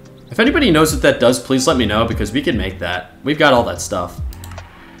 If anybody knows what that does, please let me know, because we can make that. We've got all that stuff.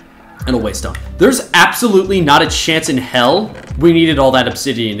 And a waystone. There's absolutely not a chance in hell we needed all that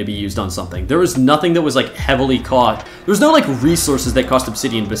obsidian to be used on something. There was nothing that was like heavily caught. There was no like resources that cost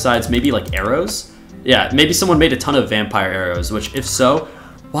obsidian besides maybe like arrows. Yeah, maybe someone made a ton of vampire arrows, which if so,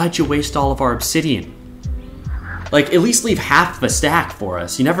 why'd you waste all of our obsidian? Like, at least leave half a stack for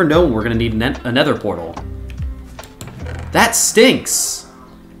us. You never know when we're gonna need a nether portal. That stinks.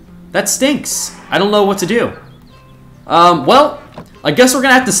 That stinks. I don't know what to do. Well, I guess we're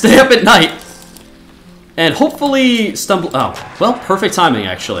gonna have to stay up at night and hopefully stumble. Oh, well, perfect timing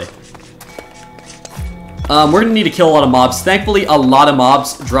actually. We're gonna need to kill a lot of mobs. Thankfully, a lot of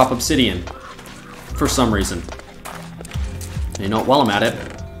mobs drop obsidian for some reason. And you know what? While I'm at it,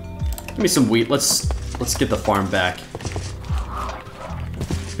 give me some wheat. Let's get the farm back,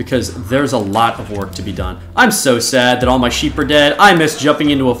 because there's a lot of work to be done. I'm so sad that all my sheep are dead. I miss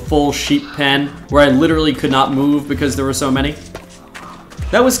jumping into a full sheep pen where I literally could not move because there were so many.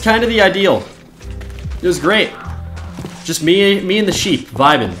 That was kind of the ideal. It was great. Just me and the sheep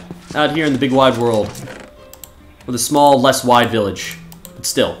vibing out here in the big wide world with a small, less wide village, but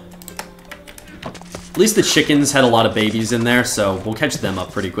still. At least the chickens had a lot of babies in there, so we'll catch them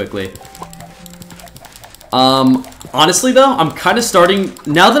up pretty quickly. Honestly though, I'm kind of starting,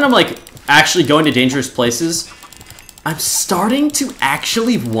 now that I'm like actually going to dangerous places, I'm starting to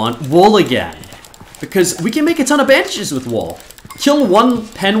actually want wool again. Because we can make a ton of bandages with wool. Kill 1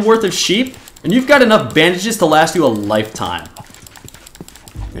 pen worth of sheep, and you've got enough bandages to last you a lifetime.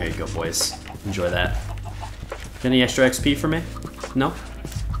 There you go, boys. Enjoy that. Any extra XP for me? No?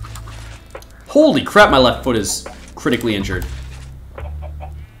 Holy crap, my left foot is critically injured.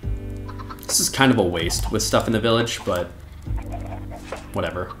 This is kind of a waste with stuff in the village, but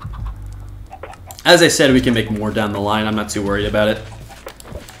whatever. As I said, we can make more down the line. I'm not too worried about it.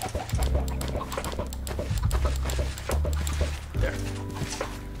 There.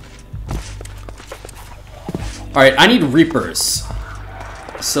 Alright, I need reapers.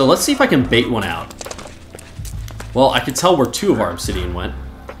 So let's see if I can bait one out. Well, I can tell where 2 of our obsidian went.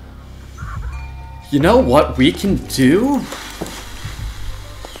 You know what we can do?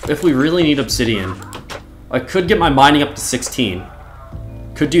 If we really need obsidian. I could get my mining up to 16.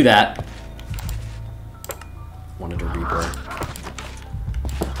 Could do that. Wanted a reaper.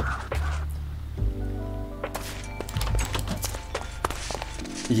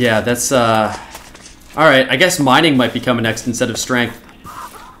 Yeah, that's, alright, I guess mining might become a next instead of strength.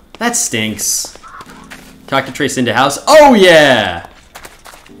 That stinks. Cockatrice into house. Oh, yeah!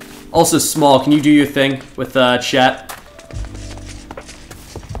 Also, Small, can you do your thing with, chat?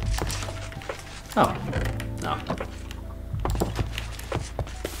 Oh. No.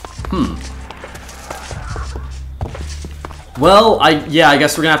 Well, I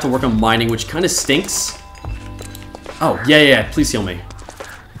guess we're gonna have to work on mining, which kind of stinks. Oh, yeah, please heal me.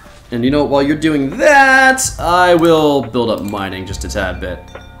 And you know, while you're doing that, I will build up mining just a tad bit.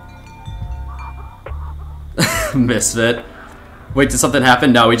 Misfit. Wait, did something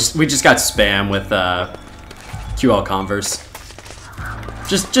happen? No, we just got spam with QL Converse.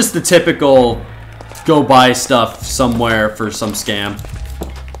 Just the typical go buy stuff somewhere for some scam.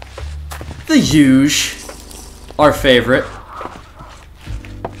 The huge, our favorite.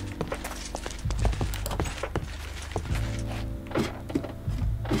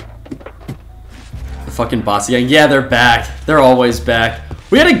 Fucking boss gang. Yeah, they're back. They're always back.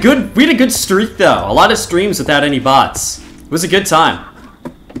 We had a good streak though. A lot of streams without any bots. It was a good time.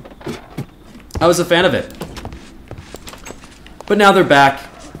 I was a fan of it. But now they're back.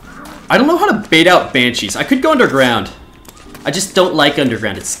 I don't know how to bait out banshees. I could go underground. I just don't like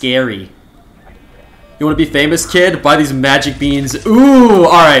underground. It's scary. You want to be famous, kid? Buy these magic beans. Ooh,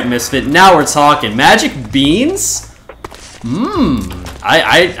 all right, Misfit. Now we're talking. Magic beans?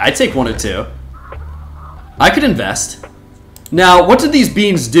 I take one or two. I could invest. Now, what do these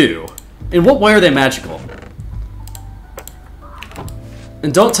beans do? In what way are they magical?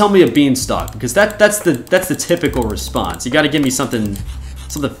 And don't tell me a beanstalk, because that's the typical response. You got to give me something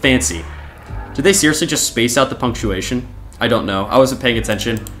fancy. Did they seriously just space out the punctuation? I don't know. I wasn't paying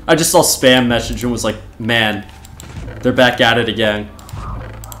attention. I just saw spam message and was like, man, they're back at it again.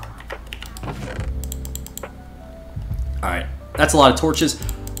 All right, that's a lot of torches.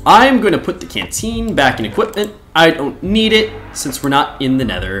 I'm going to put the canteen back in equipment. I don't need it since we're not in the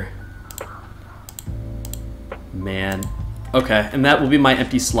nether. Man. Okay, and that will be my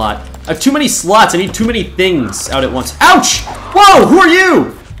empty slot. I have too many slots. I need too many things out at once. Ouch! Whoa, who are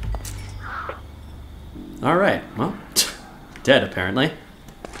you? All right, well, dead apparently.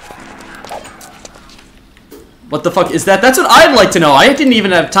 What the fuck is that? That's what I'd like to know. I didn't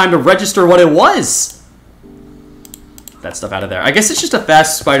even have time to register what it was. That stuff out of there. I guess it's just a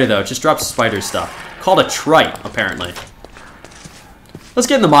fast spider, though. It just drops spider stuff. Called a trite, apparently. Let's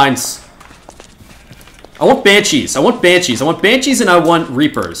get in the mines. I want banshees. I want banshees. I want banshees and I want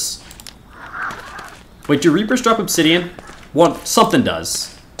reapers. Wait, do reapers drop obsidian? Something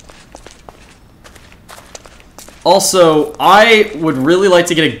does. Also, I would really like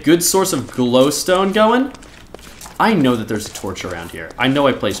to get a good source of glowstone going. I know that there's a torch around here. I know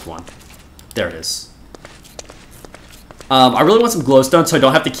I placed one. There it is. I really want some glowstone so I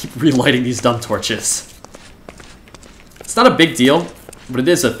don't have to keep relighting these dumb torches. It's not a big deal, but it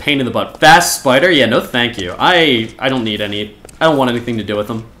is a pain in the butt. Fast spider? Yeah, no thank you. I don't need any. I don't want anything to do with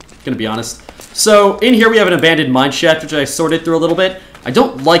them, gonna be honest. So, in here we have an abandoned mine shaft, which I sorted through a little bit. I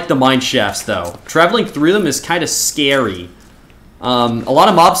don't like the mine shafts, though. Traveling through them is kind of scary. A lot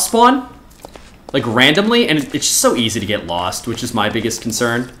of mobs spawn, like, randomly, and it's just so easy to get lost, which is my biggest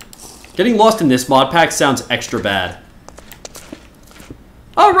concern. Getting lost in this mod pack sounds extra bad.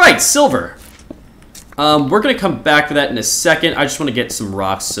 Alright, silver. We're going to come back to that in a second. I just want to get some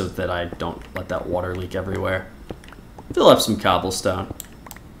rocks so that I don't let that water leak everywhere. Fill up some cobblestone.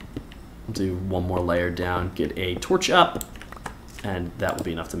 Do one more layer down, get a torch up, and that will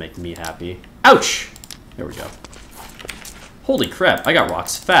be enough to make me happy. Ouch! There we go. Holy crap, I got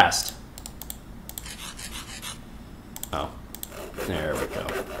rocks fast. Oh, there we go.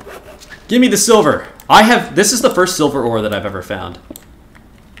 Give me the silver. This is the first silver ore that I've ever found.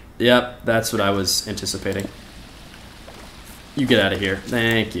 Yep, that's what I was anticipating. You get out of here.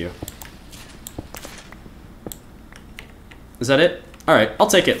 Thank you. Is that it? Alright, I'll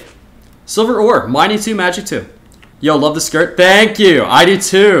take it. Silver ore, mining 2, magic 2. Yo, love the skirt. Thank you. I do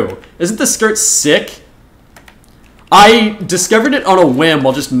too. Isn't the skirt sick? I discovered it on a whim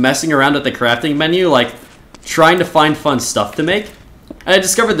while just messing around at the crafting menu, like trying to find fun stuff to make. And I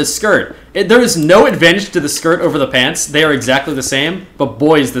discovered the skirt. There is no advantage to the skirt over the pants. They are exactly the same, but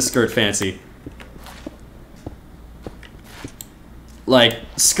boy is the skirt fancy. Like,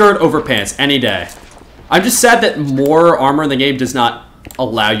 skirt over pants any day. I'm just sad that more armor in the game does not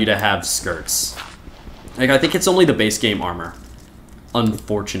allow you to have skirts. Like, I think it's only the base game armor.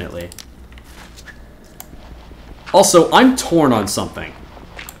 Unfortunately. Also, I'm torn on something.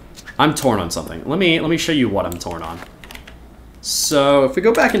 I'm torn on something. Let me show you what I'm torn on. So, if we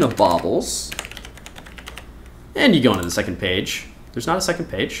go back into baubles, and you go into the second page. There's not a second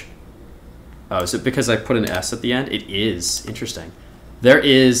page. Oh, is it because I put an S at the end? It is. Interesting. There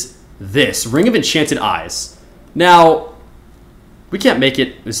is this. Ring of Enchanted Eyes. Now, we can't make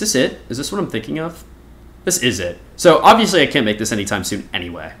it. Is this it? Is this what I'm thinking of? This is it. So, obviously, I can't make this anytime soon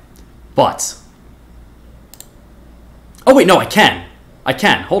anyway. But... oh, wait, no, I can. I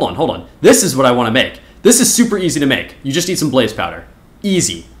can. Hold on, hold on. This is what I want to make. This is super easy to make. You just need some blaze powder.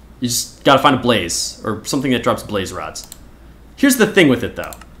 Easy. You just gotta find a blaze, or something that drops blaze rods. Here's the thing with it,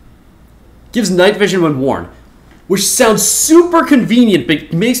 though. Gives night vision when worn, which sounds super convenient,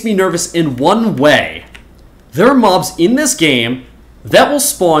 but makes me nervous in one way. There are mobs in this game that will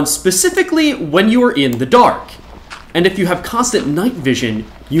spawn specifically when you are in the dark. And if you have constant night vision,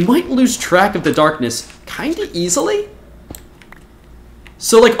 you might lose track of the darkness kinda easily.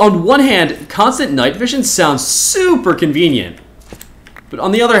 So, like, on one hand, constant night vision sounds super convenient. But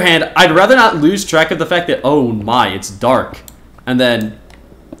on the other hand, I'd rather not lose track of the fact that, oh my, it's dark. And then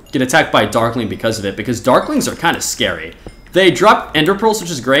get attacked by a Darkling because of it, because Darklings are kind of scary. They drop Ender Pearls,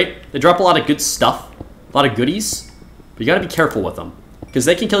 which is great. They drop a lot of good stuff, a lot of goodies. But you gotta be careful with them, because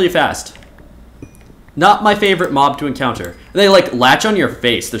they can kill you fast. Not my favorite mob to encounter. And they, like, latch on your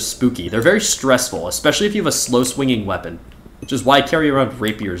face. They're spooky. They're very stressful, especially if you have a slow-swinging weapon. Which is why I carry around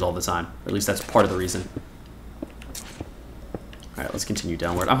rapiers all the time. Or at least that's part of the reason. Alright, let's continue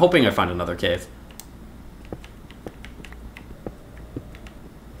downward. I'm hoping I find another cave.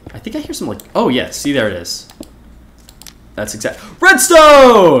 I think I hear some, like... oh, yeah. See, there it is. That's exact...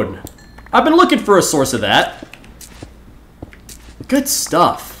 redstone! I've been looking for a source of that. Good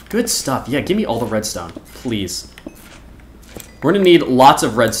stuff. Good stuff. Yeah, give me all the redstone. Please. We're gonna need lots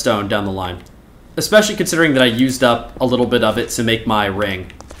of redstone down the line. Especially considering that I used up a little bit of it to make my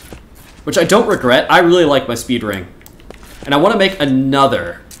ring. Which I don't regret. I really like my speed ring. And I want to make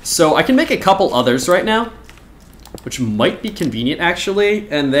another. So I can make a couple others right now. Which might be convenient, actually.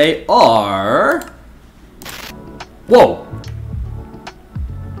 And they are... whoa!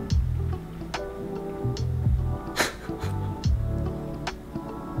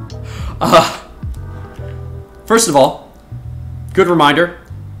 First of all, good reminder.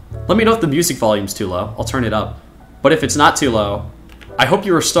 Let me know if the music volume's too low. I'll turn it up. But if it's not too low, I hope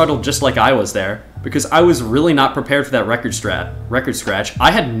you were startled just like I was there, because I was really not prepared for that record scratch.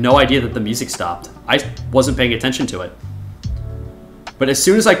 I had no idea that the music stopped. I wasn't paying attention to it. But as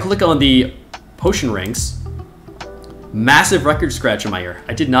soon as I click on the potion rings, massive record scratch in my ear.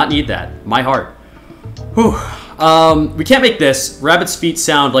 I did not need that. My heart. Whew. We can't make this. Rabbit's feet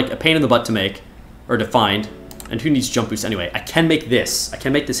sound like a pain in the butt to make, or to find. And who needs jump boost anyway? I can make this. I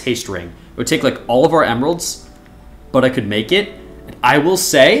can make this haste ring. It would take like all of our emeralds, but I could make it. And I will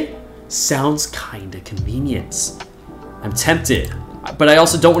say, sounds kind of convenient. I'm tempted, but I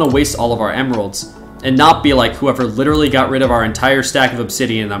also don't want to waste all of our emeralds and not be like whoever literally got rid of our entire stack of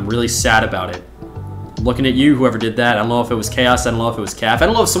obsidian, and I'm really sad about it. I'm looking at you, whoever did that. I don't know if it was Chaos. I don't know if it was Calf. I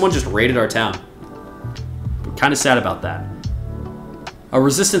don't know if someone just raided our town. I'm kind of sad about that. Our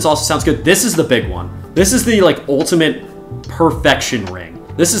resistance also sounds good. This is the big one. This is the, like, ultimate perfection ring.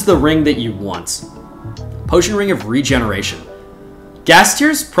 This is the ring that you want. Potion Ring of Regeneration. Gas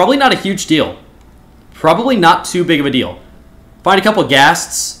tiers, probably not a huge deal. Probably not too big of a deal. Find a couple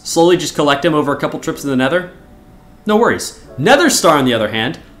ghasts, slowly just collect them over a couple trips to the nether. No worries. Nether Star, on the other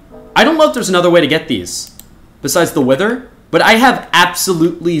hand, I don't know if there's another way to get these besides the Wither, but I have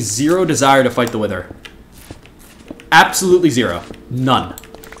absolutely zero desire to fight the Wither. Absolutely zero. None.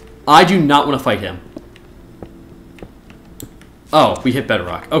 I do not want to fight him. Oh, we hit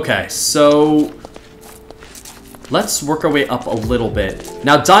bedrock. Okay, so let's work our way up a little bit.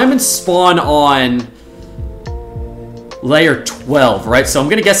 Now, diamonds spawn on layer 12, right? So I'm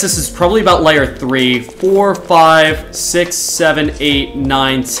going to guess this is probably about layer 3, 4, 5, 6, 7, 8,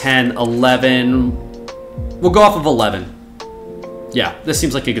 9, 10, 11. We'll go off of 11. Yeah, this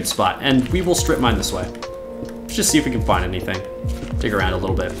seems like a good spot. And we will strip mine this way. Let's just see if we can find anything. Dig around a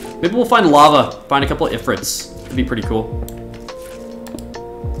little bit. Maybe we'll find lava. Find a couple of ifrits. It'd be pretty cool.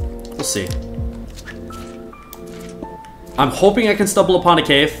 We'll see. I'm hoping I can stumble upon a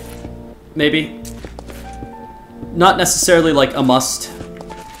cave. Maybe. Not necessarily like a must.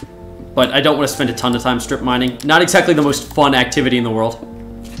 But I don't want to spend a ton of time strip mining. Not exactly the most fun activity in the world.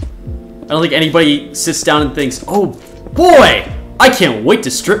 I don't think anybody sits down and thinks, oh boy, I can't wait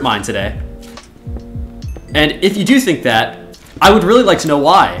to strip mine today. And if you do think that, I would really like to know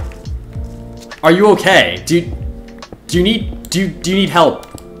why. Are you okay? Do you need help?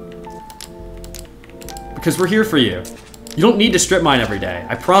 Because we're here for you. You don't need to strip mine every day,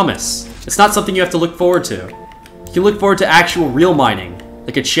 I promise. It's not something you have to look forward to. You can look forward to actual real mining,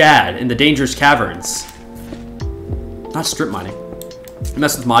 like a Chad in the dangerous caverns. Not strip mining. You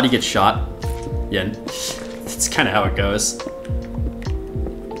mess with mod, you get shot. Yeah, that's kind of how it goes.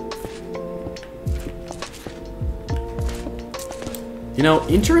 You know,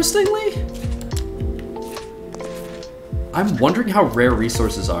 interestingly, I'm wondering how rare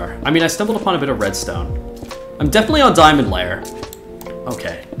resources are. I mean, I stumbled upon a bit of redstone. I'm definitely on diamond layer.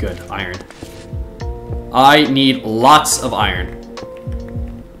 Okay, good, iron. I need lots of iron.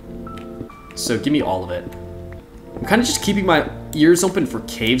 So give me all of it. I'm kind of just keeping my ears open for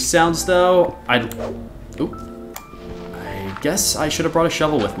cave sounds, though. I guess I should have brought a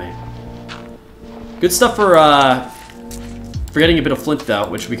shovel with me. Good stuff for getting a bit of flint, though,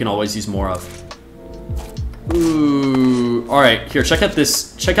 which we can always use more of. Ooh. All right, here, check out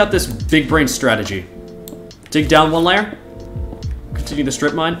this big brain strategy. Dig down one layer. Continue to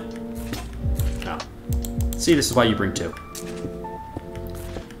strip mine. No. See, this is why you bring two.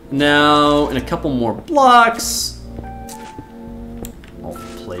 Now, in a couple more blocks, I'll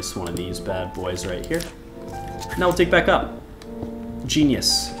place one of these bad boys right here. Now we'll dig back up.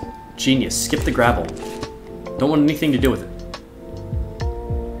 Genius. Genius. Skip the gravel. Don't want anything to do with it.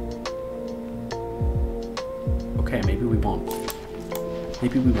 Okay, maybe we won't.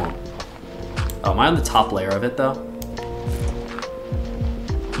 Maybe we won't. Oh, am I on the top layer of it, though?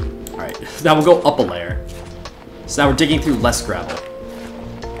 Alright, now we'll go up a layer. So now we're digging through less gravel.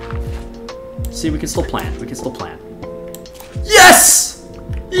 See, we can still plan. We can still plan. Yes!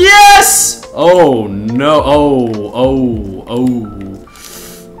 Yes! Oh, no. Oh.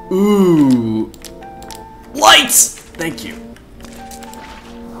 Ooh. Lights! Thank you.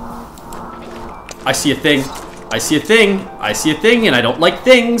 I see a thing. I see a thing. I see a thing, and I don't like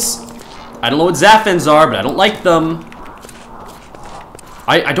things. I don't know what Zaphens are, but I don't like them.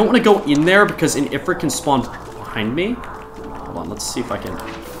 I don't want to go in there because an Ifrit can spawn behind me. Hold on, let's see if I can...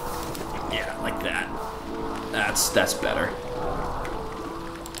 Yeah, like that. That's better.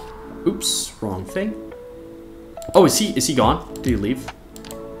 Oops, wrong thing. Oh, is he gone? Did he leave?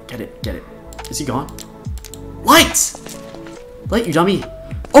 Get it. Is he gone? Light! Light, you dummy.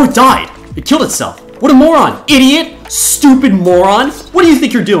 Oh, it died. It killed itself. What a moron. Idiot. Stupid moron. What do you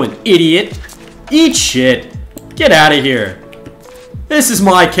think you're doing, idiot? Eat shit. Get out of here. This is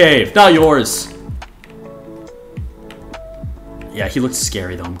my cave, not yours. Yeah, he looked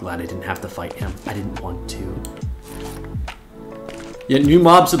scary, though. I'm glad I didn't have to fight him. I didn't want to. Yeah, new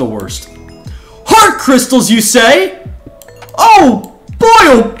mobs are the worst. Heart crystals, you say? Oh, boy,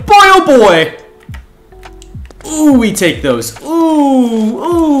 oh boy, oh boy. Ooh, we take those.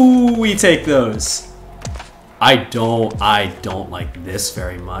 Ooh, we take those. I don't like this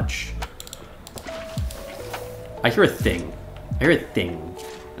very much. I hear a thing.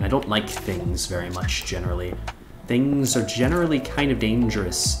 And I don't like things very much, generally. Things are generally kind of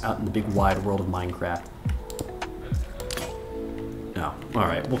dangerous out in the big wide world of Minecraft. No.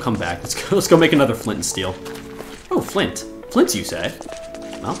 Alright, we'll come back. Let's go make another flint and steel. Oh, flint. Flint, you say?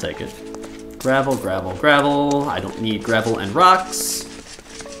 I'll take it. Gravel, gravel, gravel. I don't need gravel and rocks.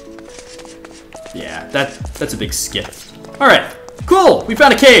 Yeah, that's a big skip. Alright, cool! We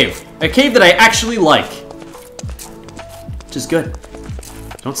found a cave! A cave that I actually like. Which is good.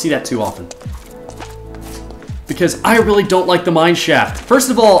 Don't see that too often. Because I really don't like the mine shaft. First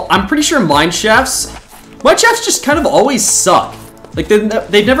of all, I'm pretty sure mine shafts just kind of always suck. Like,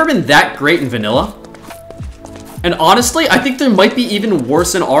 they've never been that great in vanilla. And honestly, I think they might be even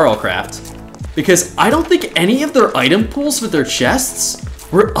worse in RLCraft. Because I don't think any of their item pools with their chests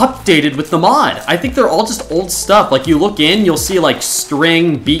were updated with the mod. I think they're all just old stuff. Like, you look in, you'll see, like,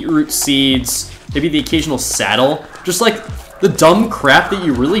 string, beetroot seeds, maybe the occasional saddle. Just, like, the dumb crap that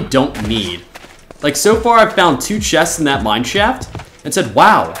you really don't need. Like, so far I've found 2 chests in that mine shaft and said,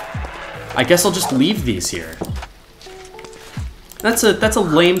 wow, I guess I'll just leave these here. That's a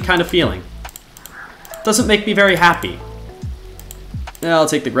lame kind of feeling. Doesn't make me very happy. Yeah, I'll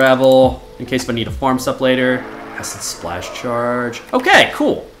take the gravel in case if I need to farm stuff later. Acid splash charge. Okay,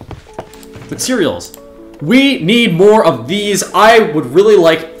 cool. Materials. We need more of these. I would really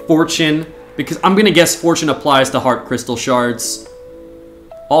like fortune because I'm gonna guess fortune applies to heart crystal shards.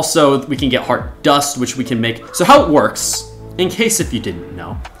 Also, we can get heart dust, which we can make. So how it works, in case if you didn't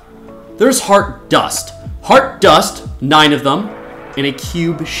know, there's heart dust. Heart dust, 9 of them, in a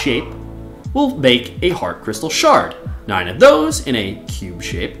cube shape, will make a heart crystal shard. 9 of those in a cube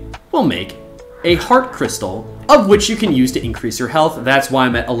shape will make a heart crystal, of which you can use to increase your health. That's why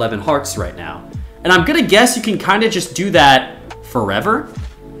I'm at 11 hearts right now. And I'm gonna guess you can kind of just do that forever.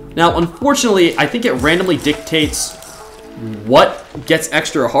 Now, unfortunately, I think it randomly dictates what gets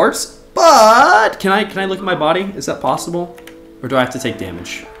extra hearts, but can I look at my body? Is that possible? Or do I have to take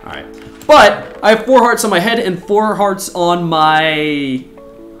damage? All right. But I have 4 hearts on my head and 4 hearts on my,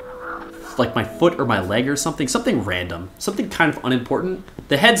 like my foot or my leg or something. Something random. Something kind of unimportant.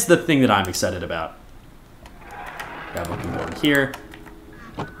 The head's the thing that I'm excited about. Grab what can go in here.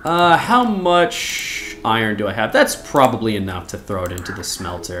 How much iron do I have? That's probably enough to throw it into the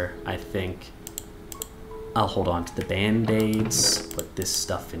smelter, I think. I'll hold on to the band-aids. Put this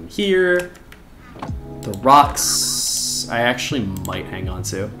stuff in here. The rocks, I actually might hang on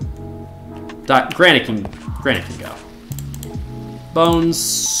to. Granite can go.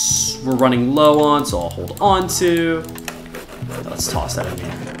 Bones, we're running low on, so I'll hold on to. Let's toss that in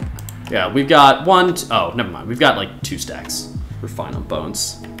here. Yeah, we've got oh, never mind. We've got like 2 stacks. We're fine on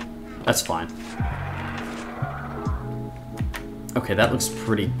bones. That's fine. Okay, that looks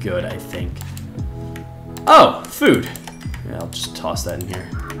pretty good, I think. Oh, food. Yeah, I'll just toss that in here.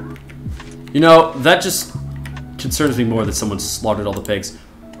 You know, that just concerns me more that someone slaughtered all the pigs.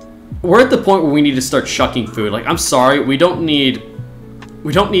 We're at the point where we need to start chucking food. Like, I'm sorry, we don't need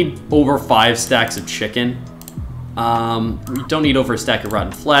over 5 stacks of chicken. We don't need over a stack of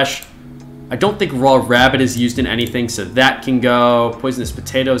rotten flesh. I don't think raw rabbit is used in anything, so that can go. Poisonous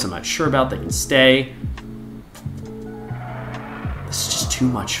potatoes, I'm not sure about. They can stay. This is just too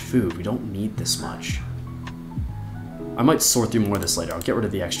much food. We don't need this much. I might sort through more of this later. I'll get rid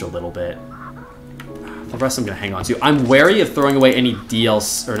of the extra little bit. The rest I'm going to hang on to. I'm wary of throwing away any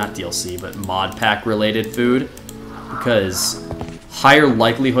DLC, or not DLC, but mod pack related food, because higher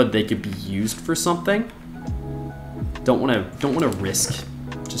likelihood they could be used for something. Don't want to risk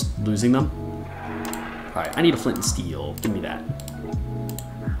just losing them. All right, I need a flint and steel. Give me that.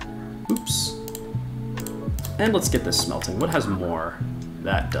 Oops. And let's get this smelting. What has more?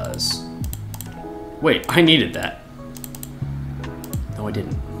 That does. Wait, I needed that. No, I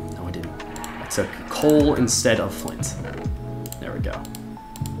didn't. No, I didn't. I took coal instead of flint. There we go.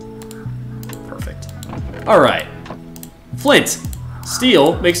 Perfect. All right. Flint.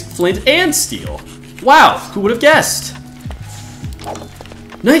 Steel makes flint and steel. Wow, who would have guessed?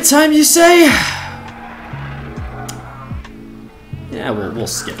 Nighttime, you say? Yeah, we'll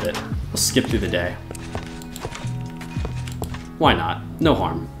skip it. We'll skip through the day. Why not? No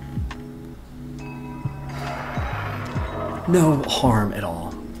harm. No harm at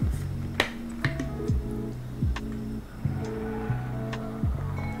all.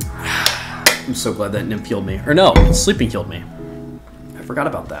 I'm so glad that nymph healed me. Or no, sleeping killed me. I forgot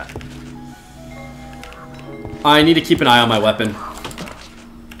about that. I need to keep an eye on my weapon,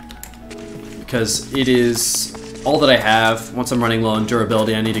 because it is all that I have. Once I'm running low on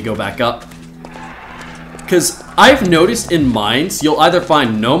durability, I need to go back up. Because I've noticed in mines, you'll either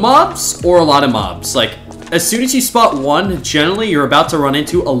find no mobs or a lot of mobs. Like, as soon as you spot one, generally you're about to run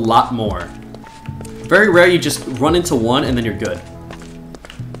into a lot more. Very rare you just run into one and then you're good.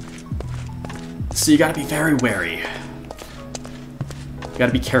 So you gotta be very wary. You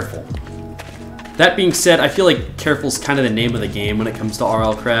gotta be careful. That being said, I feel like careful's kind of the name of the game when it comes to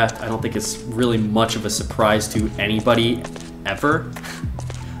RL Craft. I don't think it's really much of a surprise to anybody ever.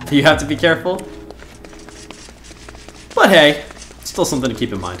 You have to be careful. But hey, still something to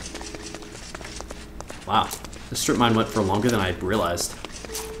keep in mind. Wow, the strip mine went for longer than I realized.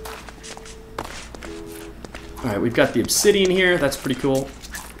 Alright, we've got the obsidian here. That's pretty cool.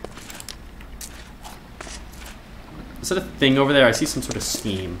 Is that a thing over there? I see some sort of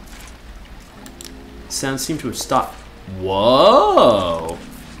steam. Sounds seem to have stopped. Whoa!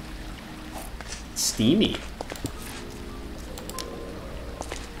 Steamy.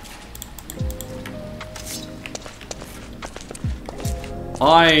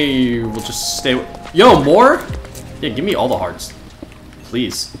 I will just stay with... Yo, more? Yeah, give me all the hearts.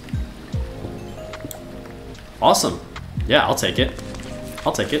 Please. Awesome. Yeah, I'll take it.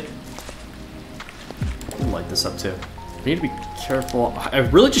 I'll take it. I'll light this up too. I need to be careful. I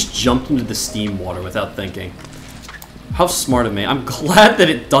really just jumped into the steam water without thinking. How smart of me. I'm glad that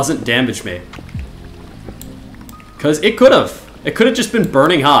it doesn't damage me. Because it could have. It could have just been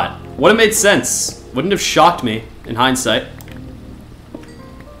burning hot. Would have made sense. Wouldn't have shocked me in hindsight.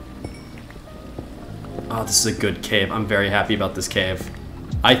 Oh, this is a good cave. I'm very happy about this cave.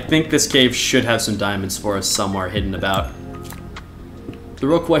 I think this cave should have some diamonds for us somewhere hidden about. The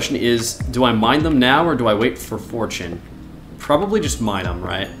real question is, do I mine them now or do I wait for fortune? Probably just mine them,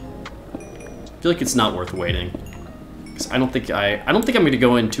 right? I feel like it's not worth waiting. Because I don't think I'm going to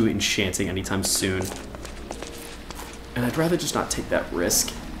go into enchanting anytime soon. And I'd rather just not take that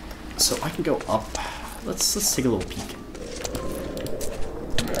risk. So I can go up. Let's take a little peek.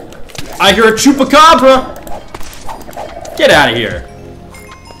 I hear a chupacabra! Get out of here.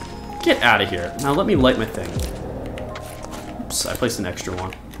 Get out of here. Now let me light my thing. Oops, I placed an extra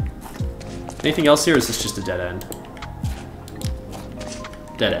one. Anything else here, or is this just a dead end?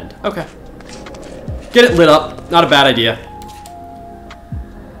 Dead end. Okay. Get it lit up. Not a bad idea.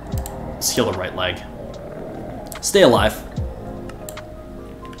 Let's heal the right leg. Stay alive.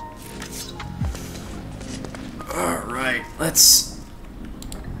 Alright, let's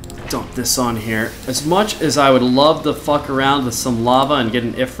dump this on here. As much as I would love to fuck around with some lava and get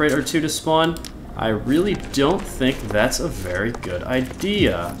an Ifrit or two to spawn, I really don't think that's a very good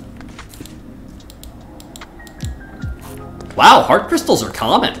idea. Wow, heart crystals are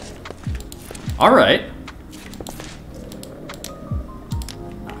common. Alright.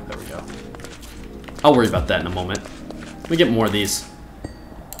 Oh, there we go. I'll worry about that in a moment. Let me get more of these.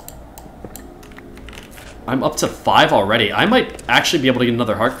 I'm up to 5 already. I might actually be able to get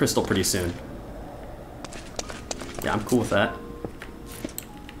another heart crystal pretty soon. Yeah, I'm cool with that.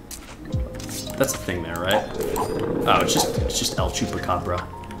 That's the thing there, right? Oh, it's just El Chupacabra.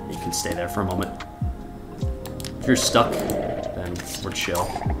 You can stay there for a moment. If you're stuck, then we're chill.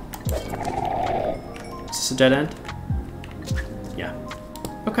 Is this a dead end? Yeah.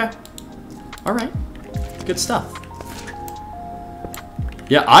 Okay. Alright. Good stuff.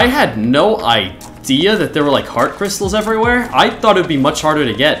 Yeah, I had no idea that there were like heart crystals everywhere. I thought it would be much harder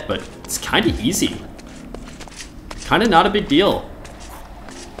to get, but it's kind of easy. Kind of not a big deal.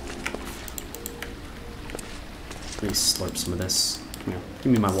 Please slurp some of this. Come here.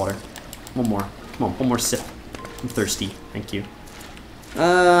 Give me my water. One more. Come on, one more sip. I'm thirsty. Thank you.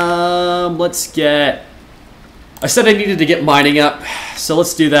 Let's get... I said I needed to get mining up, so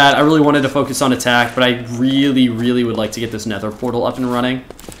let's do that. I really wanted to focus on attack, but I really, really would like to get this nether portal up and running.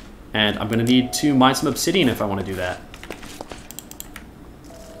 And I'm going to need to mine some obsidian if I want to do that.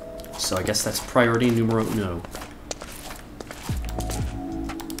 So I guess that's priority numero uno.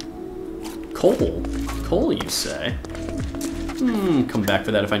 Coal. Coal, you say? Come back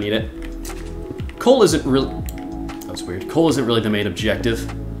for that if I need it. Coal isn't really... That was weird. Coal isn't really the main objective.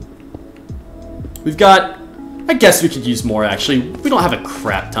 We've got... I guess we could use more, actually. We don't have a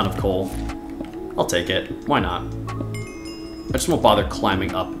crap ton of coal. I'll take it. Why not? I just won't bother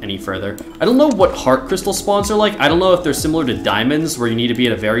climbing up any further. I don't know what heart crystal spawns are like. I don't know if they're similar to diamonds, where you need to be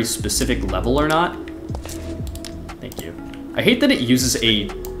at a very specific level or not. Thank you. I hate that it uses a,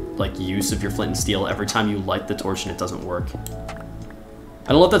 like, use of your flint and steel every time you light the torch and it doesn't work. I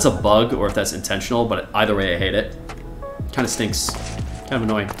don't know if that's a bug or if that's intentional, but either way, I hate it. Kind of stinks. Kind of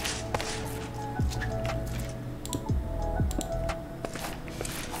annoying.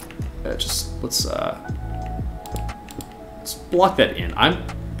 Let's block that in.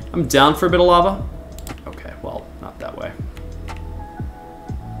 I'm down for a bit of lava. Okay, well, not that way.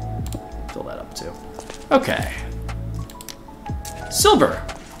 Fill that up too. Okay. Silver.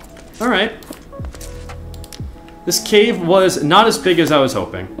 All right. This cave was not as big as I was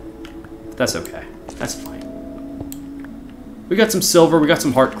hoping. That's okay. That's fine. We got some silver. We got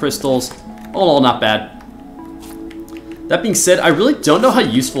some heart crystals. All in all, not bad. That being said, I really don't know how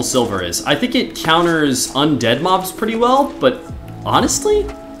useful silver is. I think it counters undead mobs pretty well, but honestly,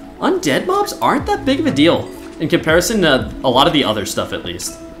 undead mobs aren't that big of a deal in comparison to a lot of the other stuff, at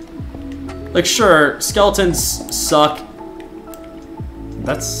least. Like, sure, skeletons suck.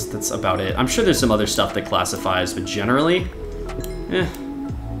 That's about it. I'm sure there's some other stuff that classifies, but generally,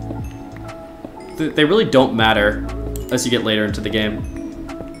 they really don't matter as you get later into the game.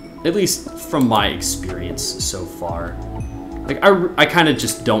 At least from my experience so far. Like, I kind of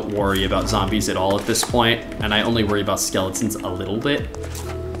just don't worry about zombies at all at this point, and I only worry about skeletons a little bit.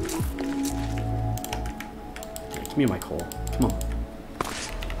 Okay, give me my coal. Come on.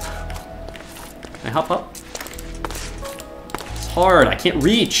 Can I hop up? It's hard. I can't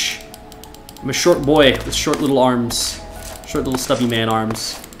reach. I'm a short boy with short little arms. Short little stubby man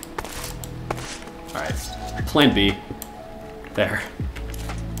arms. Alright. Plan B. There.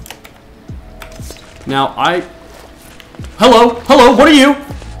 Now, Hello? Hello? What are you?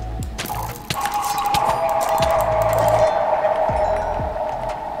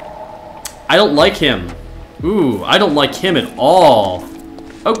 I don't like him. Ooh, I don't like him at all.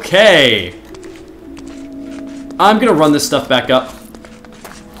 Okay. I'm gonna run this stuff back up.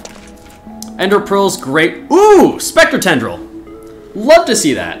 Ender Pearl's great. Ooh! Spectre Tendril. Love to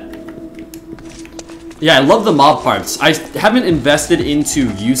see that. Yeah, I love the mob parts. I haven't invested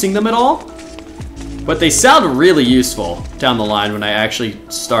into using them at all. But they sound really useful down the line when I actually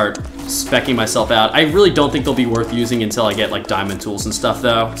start Specking myself out. I really don't think they'll be worth using until I get like diamond tools and stuff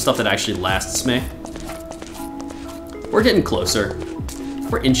though. Stuff that actually lasts me. We're getting closer.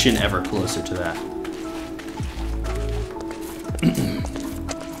 We're inching ever closer to that.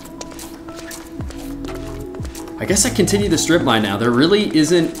 I guess I continue the strip mine now. There really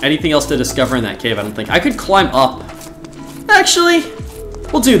isn't anything else to discover in that cave, I don't think. I could climb up. Actually,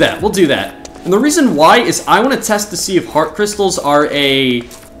 we'll do that. We'll do that. And the reason why is I want to test to see if heart crystals are a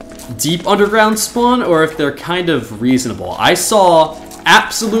deep underground spawn or if they're kind of reasonable. I saw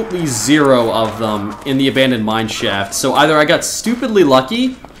absolutely 0 of them in the abandoned mine shaft, so either I got stupidly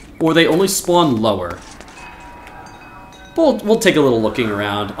lucky or they only spawn lower. We'll take a little looking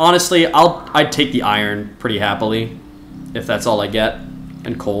around. Honestly, I'd take the iron pretty happily if that's all I get,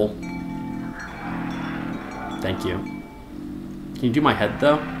 and coal. Thank you. Can you do my head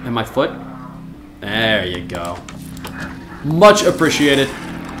though and my foot? There you go. Much appreciated.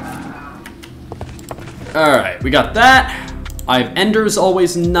 All right, we got that. I have enders,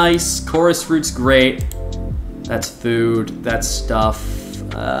 always nice. Chorus fruit's great. That's food. That's stuff.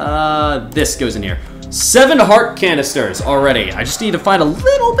 This goes in here. 7 heart canisters already. I just need to find a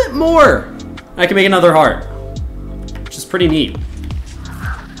little bit more. I can make another heart, which is pretty neat.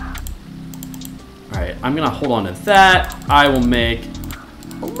 All right, I'm gonna hold on to that. I will make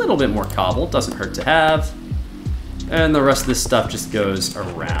a little bit more cobble. Doesn't hurt to have. And the rest of this stuff just goes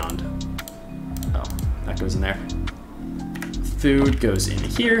around. Oh, that goes in there. Food goes in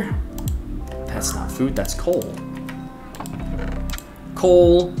here. That's not food, that's coal.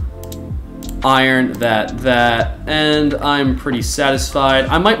 Coal, iron, that, and I'm pretty satisfied.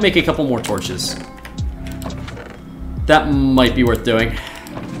 I might make a couple more torches. That might be worth doing.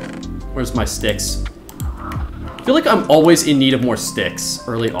 Where's my sticks? I feel like I'm always in need of more sticks.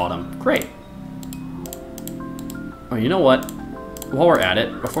 Early autumn, great. Oh, you know what? While we're at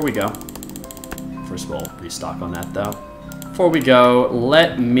it, before we go, first we'll restock on that though. Before we go,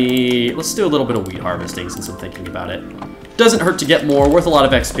 let's do a little bit of wheat harvesting since I'm thinking about it. Doesn't hurt to get more, worth a lot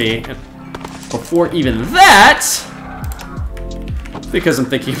of XP. And before even that, because I'm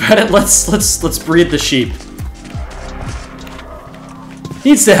thinking about it, let's breed the sheep.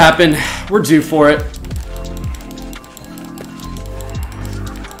 Needs to happen. We're due for it.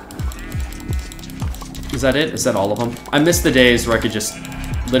 Is that it? Is that all of them? I miss the days where I could just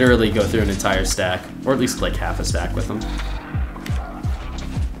literally go through an entire stack, or at least like half a stack with them.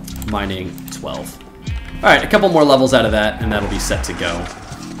 Mining 12. All right, a couple more levels out of that, and that'll be set to go.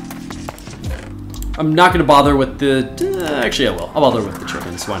 I'm not gonna bother with the, actually I will. I'll bother with the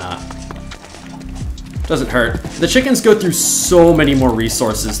chickens, why not? Doesn't hurt. The chickens go through so many more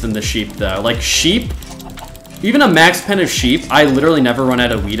resources than the sheep though. Like sheep, even a max pen of sheep, I literally never run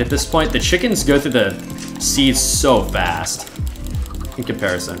out of wheat at this point. The chickens go through the seeds so fast in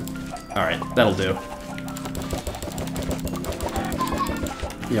comparison. All right, that'll do.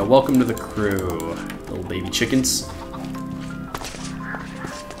 Yeah, welcome to the crew, little baby chickens.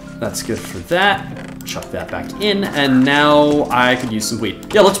 That's good for that. Chuck that back in, and now I could use some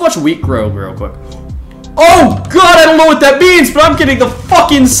wheat. Yeah, let's watch wheat grow real quick. Oh God, I don't know what that means, but I'm getting the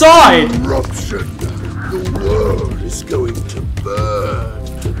fuck inside. Eruption. The world is going to burn.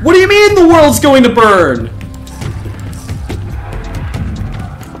 What do you mean the world's going to burn?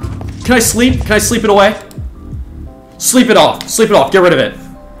 Can I sleep? Can I sleep it away? Sleep it off. Sleep it off. Get rid of it.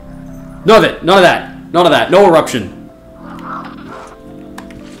 None of it. None of that. None of that. No eruption.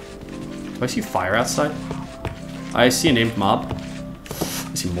 Do I see fire outside? I see a named mob.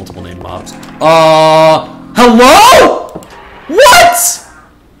 I see multiple named mobs. Hello? What?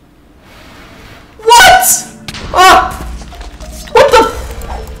 What? What the?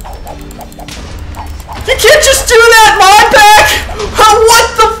 You can't just do that, mod pack! What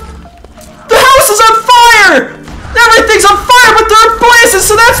the? The house is on fire! Everything's on fire, but there are blazes,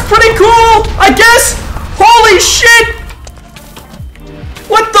 so that's pretty cool, I guess. Holy shit!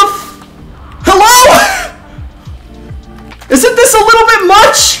 What the? Hello? Isn't this a little bit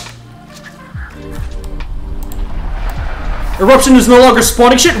much? Eruption is no longer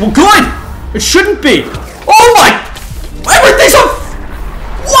spawning shit? Well, good! It shouldn't be. Oh my! Everything's on...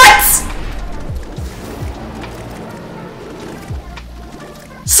 What?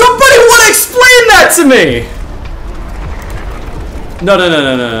 Somebody want to explain that to me! No,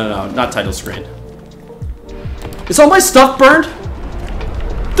 not title screen. Is all my stuff burned?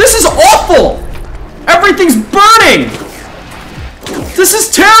 This is awful! Everything's burning! This is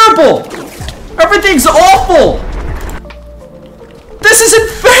terrible! Everything's awful! This isn't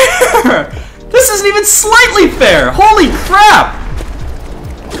fair! This isn't even slightly fair! Holy crap!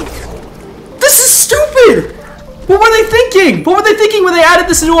 This is stupid! What were they thinking? What were they thinking when they added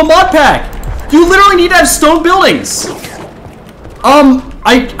this into a mod pack? You literally need to have stone buildings.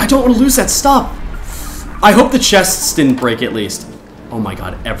 I don't want to lose that stuff. I hope the chests didn't break at least. Oh my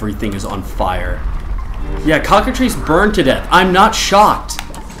god, everything is on fire. Yeah, cockatrice burned to death. I'm not shocked.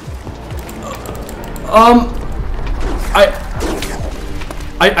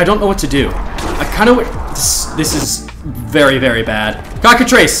 I don't know what to do. I kind of... This is very, very bad.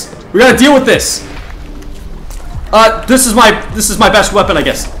 Cockatrice, we gotta deal with this. This is my best weapon, I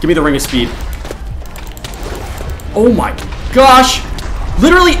guess. Give me the ring of speed. Oh my gosh.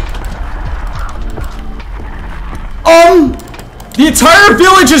 Literally... The entire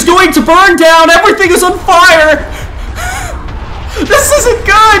village is going to burn down! Everything is on fire! This isn't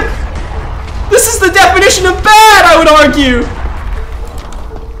good! This is the definition of bad, I would argue!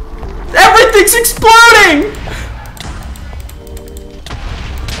 Everything's exploding!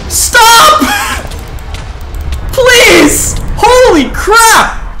 Stop! Please! Holy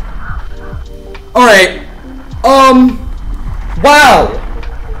crap! Alright. Wow.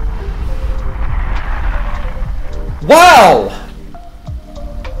 Wow!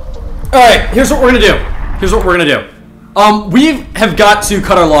 Alright, here's what we're gonna do. Here's what we're gonna do. We have got to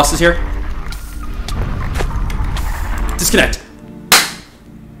cut our losses here. Disconnect.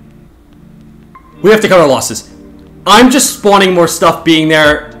 We have to cut our losses. I'm just spawning more stuff being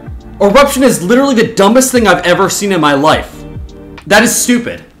there. Eruption is literally the dumbest thing I've ever seen in my life. That is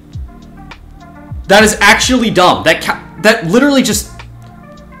stupid. That is actually dumb. That literally just...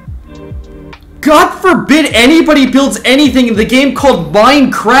 God forbid anybody builds anything in the game called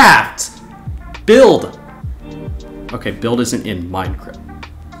Minecraft. Build. Okay, build isn't in Minecraft.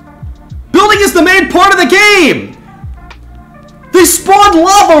 Building is the main part of the game. They spawned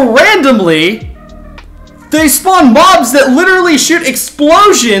lava randomly. They spawn mobs that literally shoot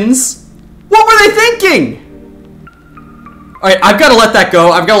explosions. What were they thinking? Alright, I've got to let that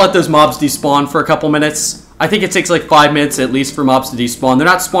go. I've got to let those mobs despawn for a couple minutes. I think it takes like 5 minutes at least for mobs to despawn. They're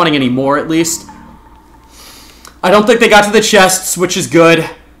not spawning anymore, at least. I don't think they got to the chests, which is good.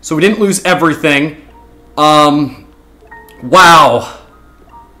 So we didn't lose everything. Wow.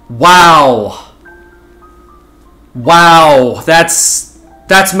 Wow. Wow. That's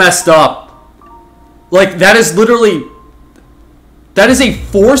messed up. Like, that is literally... That is a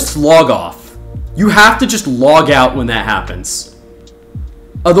forced log off. You have to just log out when that happens.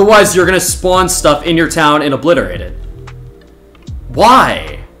 Otherwise, you're gonna spawn stuff in your town and obliterate it.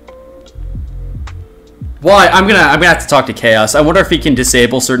 Why? Why? I'm gonna have to talk to Chaos. I wonder if he can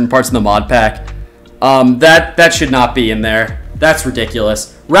disable certain parts of the mod pack. That should not be in there. That's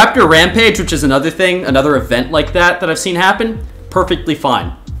ridiculous. Raptor Rampage, which is another thing, another event like that I've seen happen, perfectly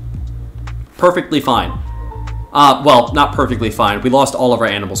fine. Perfectly fine. Well, not perfectly fine. We lost all of our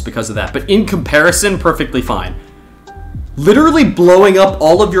animals because of that. But in comparison, perfectly fine. Literally blowing up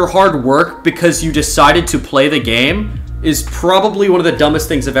all of your hard work because you decided to play the game is probably one of the dumbest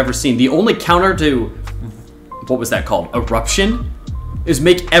things I've ever seen. The only counter to... What was that called? Eruption? Is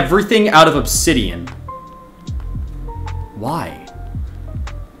make everything out of obsidian. Why?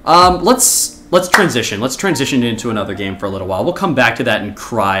 Let's transition. Let's transition into another game for a little while. We'll come back to that and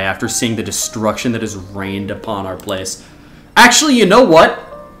cry after seeing the destruction that has rained upon our place. Actually, you know what?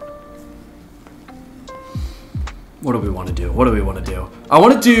 What do we want to do? What do we want to do? I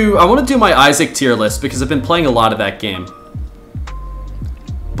want to do my Isaac tier list because I've been playing a lot of that game.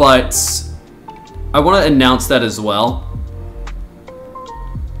 But I want to announce that as well.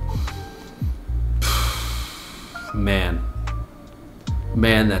 Man.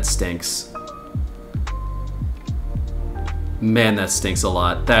 Man, that stinks. Man, that stinks a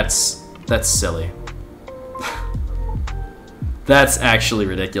lot. That's silly. That's actually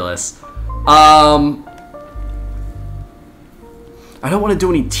ridiculous. I don't want to do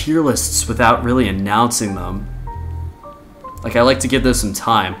any tier lists without really announcing them. Like, I like to give those some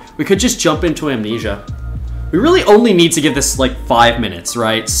time. We could just jump into Amnesia. We really only need to give this, like, 5 minutes,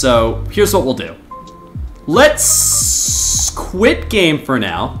 right? So, here's what we'll do. Let's quit game for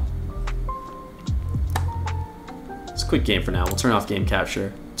now. Let's quit game for now. We'll turn off game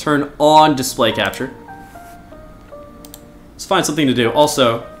capture. Turn on display capture. Let's find something to do.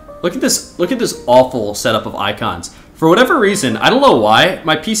 Also, look at this awful setup of icons. For whatever reason, I don't know why,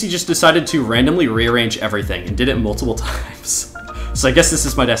 my PC just decided to randomly rearrange everything and did it multiple times. So I guess this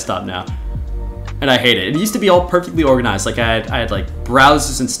is my desktop now. And I hate it. It used to be all perfectly organized. Like I had like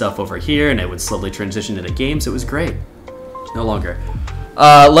browsers and stuff over here and it would slowly transition into games. It was great. No longer.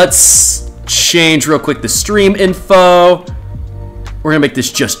 Let's change real quick the stream info. We're gonna make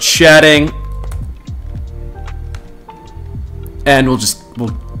this just chatting. And we'll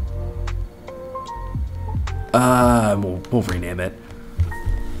We'll rename it.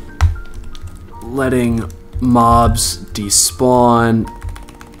 Letting mobs despawn.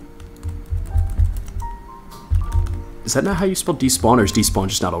 Is that not how you spell despawn, or is despawn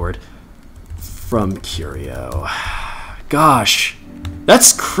just not a word? From Curio. Gosh,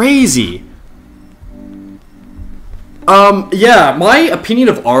 that's crazy. Yeah, my opinion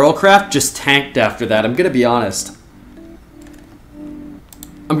of RLCraft just tanked after that. I'm gonna be honest.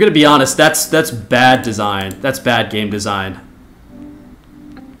 That's bad design. That's bad game design.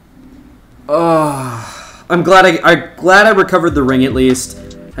 I'm glad I recovered the ring at least,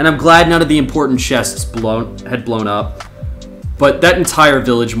 and I'm glad none of the important chests had blown up. But that entire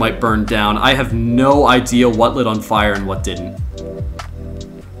village might burn down. I have no idea what lit on fire and what didn't.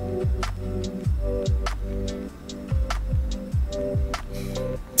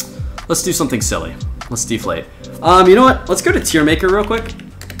 Let's do something silly. Let's deflate. You know what? Let's go to tier maker real quick.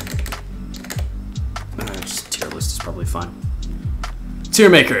 Just tier list is probably fine. Tier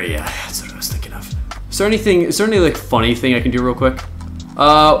maker, yeah, that's what I was thinking of. Is there any like funny thing I can do real quick?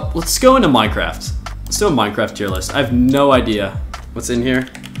 Let's go into Minecraft. Let's do a Minecraft tier list. I have no idea what's in here.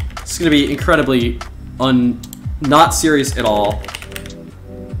 It's gonna be incredibly not serious at all.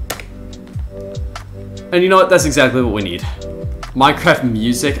 And you know what? That's exactly what we need. Minecraft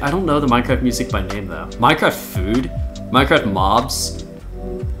music. I don't know the Minecraft music by name though. Minecraft food. Minecraft mobs.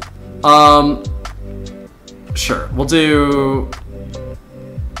 Sure. We'll do.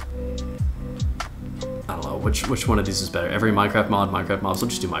 I don't know which one of these is better. Every Minecraft mod, Minecraft mobs. We'll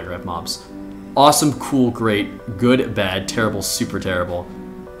just do Minecraft mobs. Awesome, cool, great, good, bad, terrible, super terrible.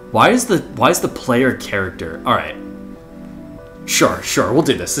 Why is the player character? All right. Sure. We'll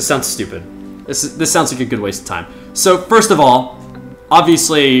do this. This sounds stupid. This sounds like a good waste of time. So first of all,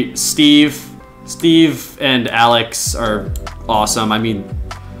 obviously Steve and Alex are awesome. I mean,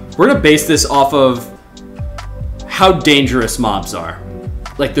 we're gonna base this off of how dangerous mobs are,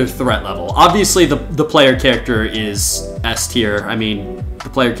 like their threat level. Obviously, the player character is S tier. I mean, the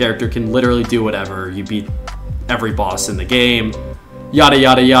player character can literally do whatever. You beat every boss in the game. Yada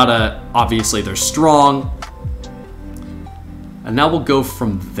yada yada. Obviously, they're strong. And now we'll go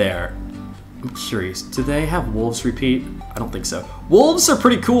from there. I'm curious, do they have wolves repeat? I don't think so. Wolves are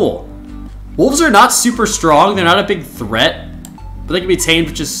pretty cool. Wolves are not super strong, they're not a big threat, but they can be tamed,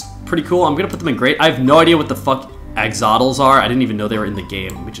 which is pretty cool. I'm gonna put them in great. I have no idea what the fuck Axolotls are. I didn't even know they were in the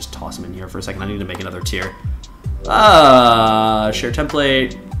game. Let me just toss them in here for a second. I need to make another tier. Share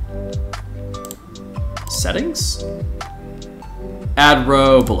template. Settings? Add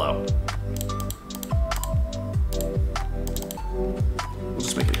row below.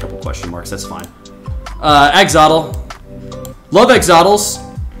 Just make it a couple question marks, that's fine. Axolotl. Love Axolotls.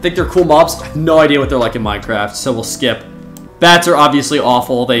 Think they're cool mobs. I have no idea what they're like in Minecraft, so we'll skip. Bats are obviously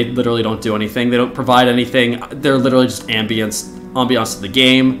awful. They literally don't do anything. They don't provide anything. They're literally just ambiance to the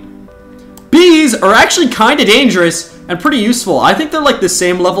game. Bees are actually kind of dangerous and pretty useful. I think they're like the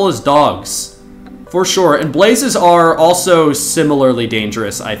same level as dogs, for sure. And blazes are also similarly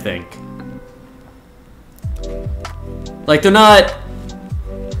dangerous, I think. Like, they're not...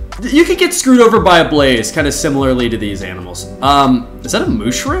 You could get screwed over by a blaze, kind of similarly to these animals. Is that a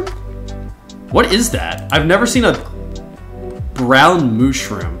mushroom? What is that? I've never seen a brown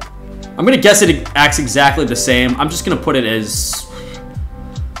mushroom. I'm gonna guess it acts exactly the same. I'm just gonna put it as...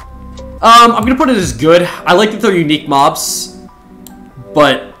 I'm gonna put it as good. I like that they're unique mobs,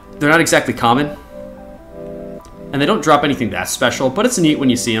 but they're not exactly common. And they don't drop anything that special, but it's neat when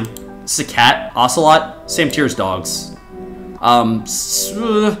you see them. This is a cat, ocelot, same tier as dogs.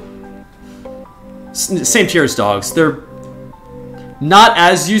 Same tier as dogs. They're not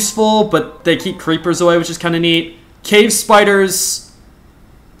as useful, but they keep creepers away, which is kind of neat. Cave spiders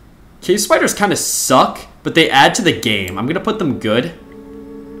kind of suck, but they add to the game. I'm gonna put them good.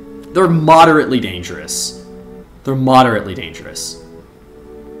 They're moderately dangerous. They're moderately dangerous.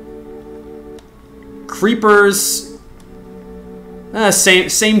 Creepers,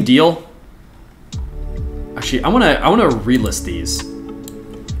 same deal. Actually, I wanna relist these.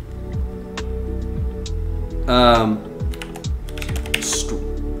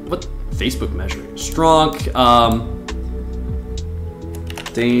 What Facebook measure? Strong,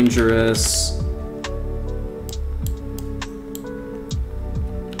 dangerous,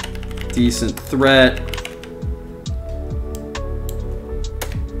 decent threat,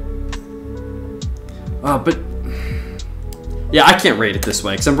 but yeah, I can't rate it this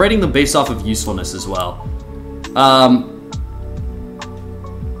way because I'm rating them based off of usefulness as well.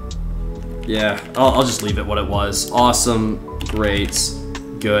 Yeah, I'll just leave it what it was. Awesome, great,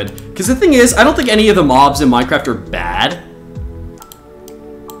 good. Because the thing is, I don't think any of the mobs in Minecraft are bad.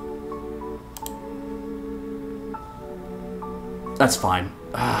 That's fine.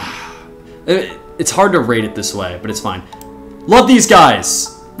 It's hard to rate it this way, but it's fine. Love these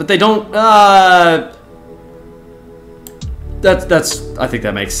guys, but they don't, I think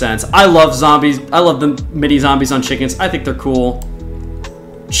that makes sense. I love zombies. I love the mini zombies on chickens. I think they're cool.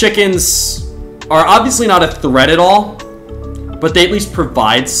 Chickens are obviously not a threat at all, but they at least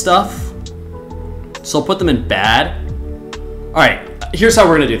provide stuff. So I'll put them in bad. All right, here's how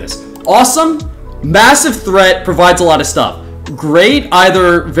we're gonna do this. Awesome, massive threat, provides a lot of stuff. Great,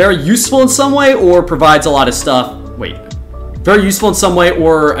 either very useful in some way or provides a lot of stuff. Wait, very useful in some way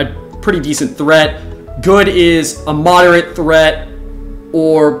or a pretty decent threat. Good is a moderate threat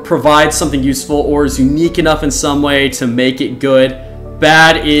or provides something useful or is unique enough in some way to make it good.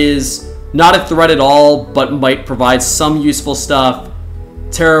 Bad is not a threat at all but might provide some useful stuff.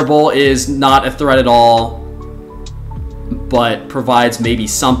 Terrible is not a threat at all but provides maybe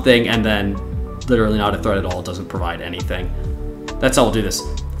something, and then literally not a threat at all, doesn't provide anything. That's how we'll do this.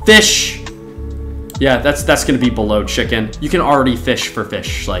 Fish. Yeah, that's gonna be below chicken. You can already fish for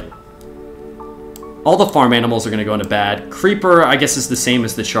fish. Like, all the farm animals are gonna go into bad. Creeper, I guess, is the same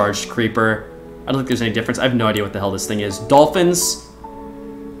as the charged creeper. I don't think there's any difference. I have no idea what the hell this thing is. Dolphins,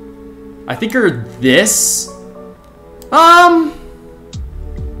 I think, are this. I'm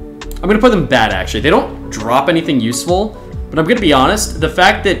gonna put them bad, actually. They don't drop anything useful, but I'm gonna be honest, the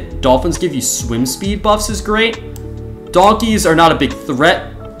fact that dolphins give you swim speed buffs is great. Donkeys are not a big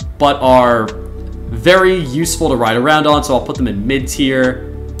threat, but are very useful to ride around on, so I'll put them in mid-tier.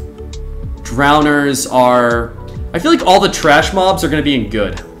 Drowners are... I feel like all the trash mobs are gonna be in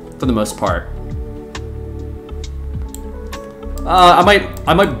good, for the most part.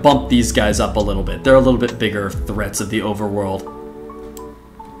 I might bump these guys up a little bit. They're a little bit bigger threats of the overworld.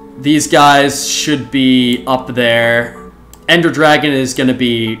 These guys should be up there. Ender Dragon is going to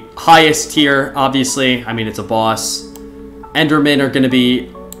be highest tier, obviously. I mean, it's a boss. Endermen are going to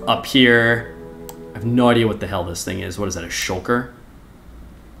be up here. I have no idea what the hell this thing is. What is that, a shulker?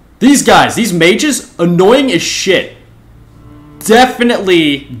 These guys, these mages, annoying as shit.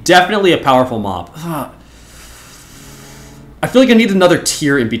 Definitely a powerful mob. I feel like I need another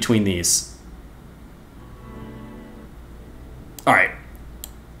tier in between these. Alright.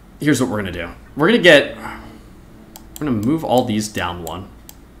 Here's what we're going to do. We're going to move all these down one.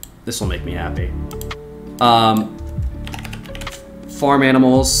 This will make me happy. Farm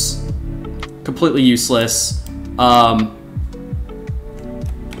animals. Completely useless. I'll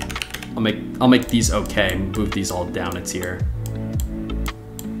make these okay. Move these all down a tier.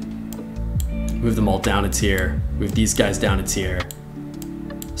 Move them all down a tier. Move these guys down a tier.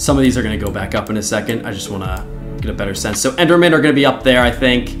 Some of these are going to go back up in a second. I just want to get a better sense. So Endermen are going to be up there, I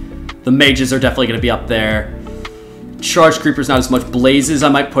think. The mages are definitely going to be up there. Charged creepers, not as much. Blazes I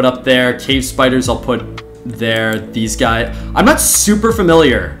might put up there. Cave spiders I'll put there. These guys. I'm not super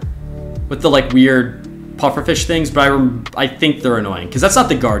familiar with the like weird pufferfish things, but I think they're annoying. Because that's not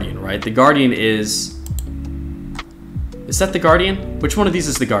the Guardian, right? The Guardian is... Is that the Guardian? Which one of these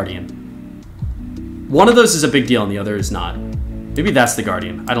is the Guardian? One of those is a big deal and the other is not. Maybe that's the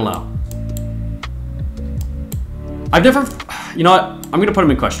Guardian. I don't know. I've never... You know what? I'm going to put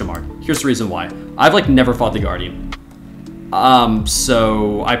him in question mark. Here's the reason why. I've, like, never fought the Guardian.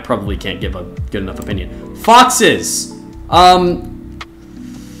 So I probably can't give a good enough opinion. Foxes! They're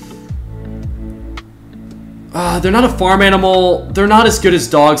not a farm animal. They're not as good as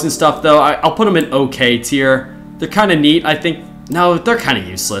dogs and stuff, though. I'll put them in okay tier. They're kind of neat, I think. No, they're kind of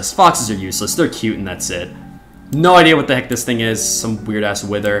useless. Foxes are useless. They're cute and that's it. No idea what the heck this thing is. Some weird-ass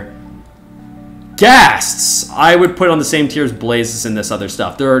wither. Ghasts! I would put on the same tier as blazes and this other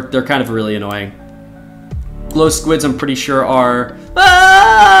stuff. They're kind of really annoying. Glow squids, I'm pretty sure are...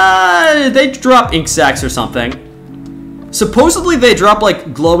 they drop ink sacs or something. Supposedly they drop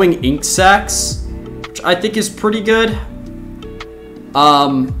like glowing ink sacs, which I think is pretty good.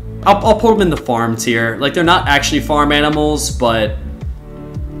 I'll put them in the farm tier. Like, they're not actually farm animals, but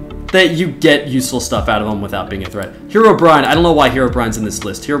that you get useful stuff out of them without being a threat. Herobrine, I don't know why Herobrine's in this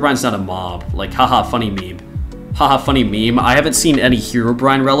list. Herobrine's not a mob. Like, haha, funny meme. Haha, funny meme. I haven't seen any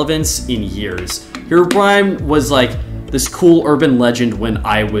Herobrine relevance in years. Herobrine was like this cool urban legend when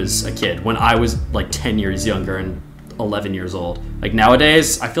I was a kid, when I was like 10 years younger and 11 years old. Like,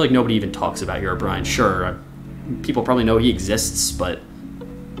 nowadays, I feel like nobody even talks about Herobrine. Sure, people probably know he exists, but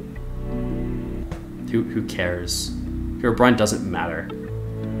who cares? Herobrine doesn't matter.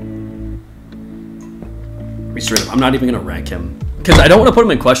 I'm not even gonna rank him because I don't want to put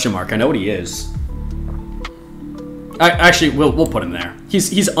him in question mark. I know what he is. Actually, we'll put him there. He's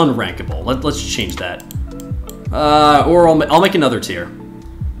unrankable. Let's change that. Or I'll make another tier.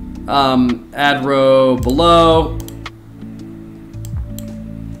 Add row below.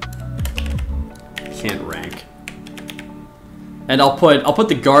 And I'll put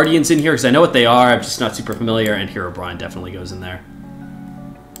the Guardians in here because I know what they are. I'm just not super familiar. And Herobrine definitely goes in there.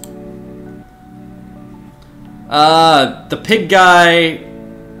 The pig guy,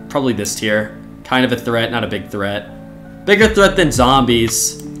 probably this tier. Kind of a threat, not a big threat. Bigger threat than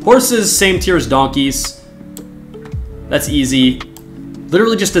zombies. Horses, same tier as donkeys. That's easy.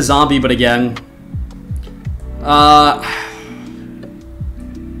 Literally just a zombie, but again.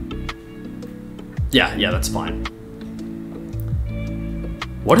 Yeah, that's fine.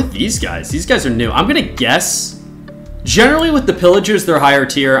 What are these guys? These guys are new. I'm gonna guess. Generally with the pillagers, they're higher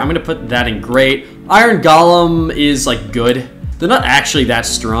tier. I'm gonna put that in great. Iron Golem is like good. They're not actually that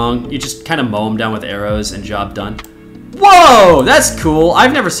strong. You just kind of mow them down with arrows and job done. Whoa, that's cool.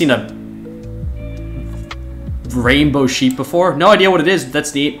 I've never seen a rainbow sheep before. No idea what it is, but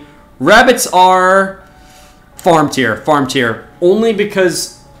that's neat. Rabbits are farm tier. Only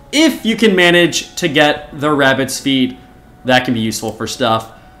because if you can manage to get the rabbit's feet, that can be useful for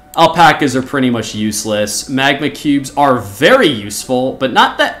stuff. Alpacas are pretty much useless. Magma cubes are very useful, but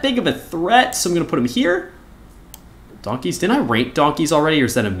not that big of a threat, so I'm going to put them here. Donkeys? Didn't I rank donkeys already, or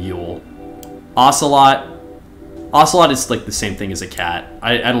is that a mule? Ocelot. Ocelot is like the same thing as a cat.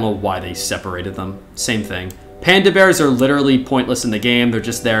 I don't know why they separated them. Same thing. Panda bears are literally pointless in the game. They're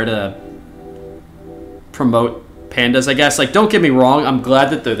just there to promote pandas, I guess. Like, don't get me wrong. I'm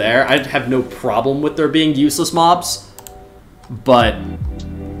glad that they're there. I have no problem with there being useless mobs. But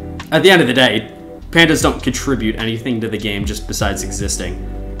at the end of the day, pandas don't contribute anything to the game just besides existing.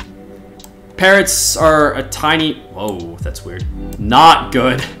 Parrots are a tiny... Whoa, that's weird. Not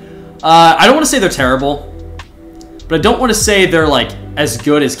good. I don't want to say they're terrible, but I don't want to say they're, like, as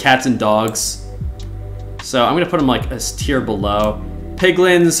good as cats and dogs. So I'm going to put them, like, a tier below.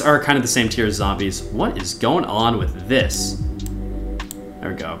 Piglins are kind of the same tier as zombies. What is going on with this? There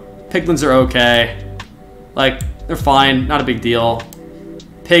we go. Piglins are okay. Like, they're fine. Not a big deal.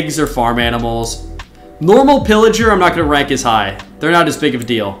 Pigs are farm animals. Normal pillager, I'm not going to rank as high. They're not as big of a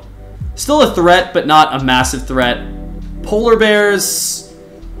deal. Still a threat, but not a massive threat. Polar bears...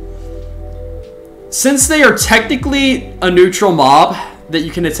 Since they are technically a neutral mob that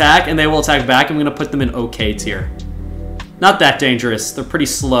you can attack, and they will attack back, I'm going to put them in okay tier. Not that dangerous. They're pretty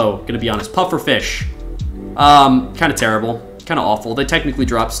slow, going to be honest. Pufferfish. Kind of terrible. Kind of awful. They technically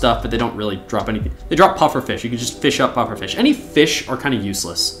drop stuff, but they don't really drop anything. They drop pufferfish. You can just fish up pufferfish. Any fish are kind of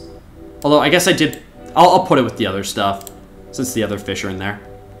useless. Although, I guess I did... I'll put it with the other stuff, since the other fish are in there.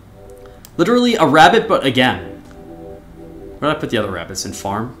 Literally a rabbit, but again. Where did I put the other rabbits? In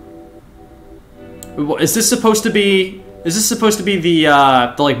farm? Is this supposed to be... Is this supposed to be the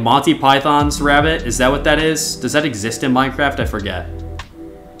like, Monty Python's rabbit? Is that what that is? Does that exist in Minecraft? I forget.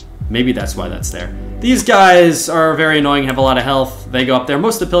 Maybe that's why that's there. These guys are very annoying, have a lot of health. They go up there.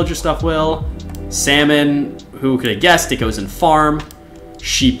 Most of the pillager stuff will. Salmon, who could have guessed? It goes in farm.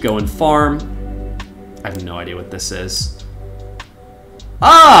 Sheep go in farm. I have no idea what this is.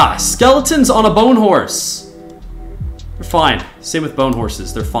 Ah! Skeletons on a bone horse. They're fine. Same with bone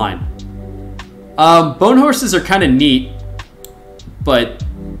horses. They're fine. Bone horses are kind of neat, but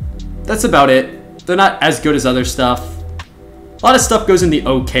that's about it. They're not as good as other stuff. A lot of stuff goes in the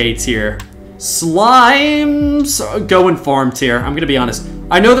okay tier. Slimes go in farm tier. I'm going to be honest.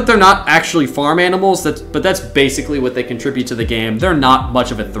 I know that they're not actually farm animals, but that's basically what they contribute to the game. They're not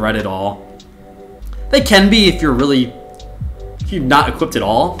much of a threat at all. They can be if you're not equipped at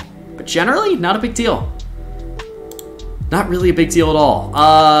all, but generally, not a big deal. Not really a big deal at all.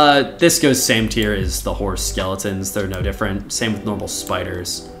 This goes same tier as the horse skeletons. They're no different. Same with normal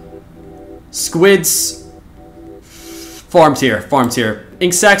spiders. Squids, farm tier, farm tier.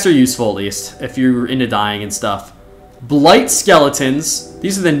 Ink sacs are useful at least, if you're into dying and stuff. Blight skeletons,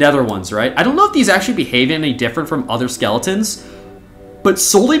 these are the nether ones, right? I don't know if these actually behave any different from other skeletons, but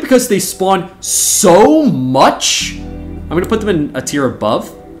solely because they spawn so much, I'm gonna put them in a tier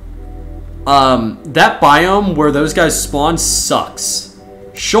above. That biome where those guys spawn sucks.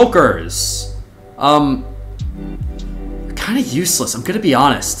 Shulkers. Kind of useless, I'm gonna be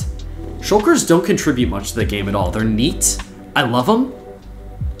honest. Shulkers don't contribute much to the game at all. They're neat. I love them.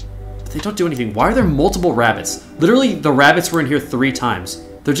 But they don't do anything. Why are there multiple rabbits? Literally, the rabbits were in here 3 times.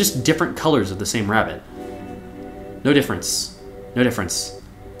 They're just different colors of the same rabbit. No difference. No difference.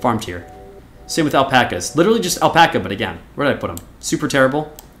 Farm tier. Same with alpacas. Literally just alpaca, but again, where did I put them? Super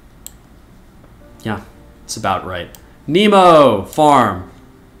terrible. Yeah, it's about right. Nemo, farm.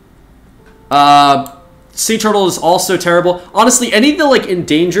 Sea turtle is also terrible. Honestly, any of the like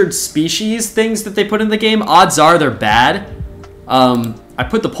endangered species things that they put in the game, odds are they're bad. I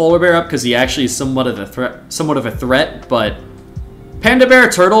put the polar bear up because he actually is somewhat of a threat, but panda bear,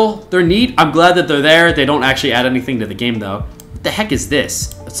 turtle, they're neat. I'm glad that they're there. They don't actually add anything to the game though. What the heck is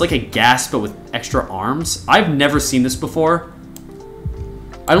this? It's like a gas, but with extra arms? I've never seen this before.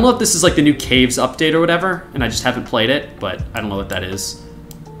 I don't know if this is like the new Caves update or whatever, and I just haven't played it, but I don't know what that is.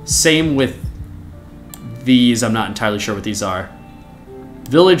 Same with these. I'm not entirely sure what these are.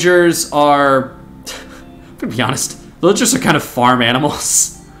 Villagers are... I'm gonna be honest. Villagers are kind of farm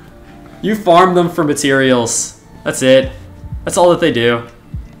animals. You farm them for materials. That's it. That's all that they do.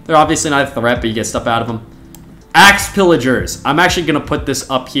 They're obviously not a threat, but you get stuff out of them. Axe pillagers. I'm actually going to put this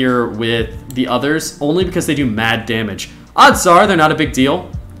up here with the others, only because they do mad damage. Odds are they're not a big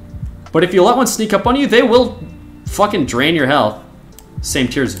deal. But if you let one sneak up on you, they will fucking drain your health. Same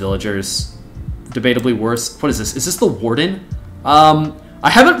tier as villagers. Debatably worse. What is this? Is this the warden? I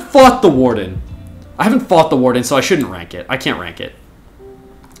haven't fought the warden. So I shouldn't rank it. I can't rank it.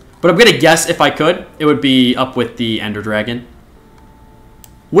 But I'm going to guess if I could, it would be up with the Ender Dragon.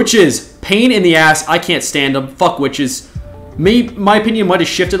 Witches. Pain in the ass. I can't stand them. Fuck witches. My opinion might have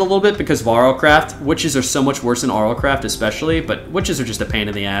shifted a little bit because of Arlcraft. Witches are so much worse than Arlcraft especially, but witches are just a pain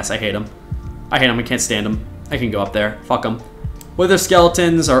in the ass. I hate them. I can't stand them. I can go up there. Fuck them. Wither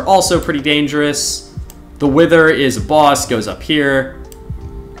skeletons are also pretty dangerous. The Wither is a boss. Goes up here.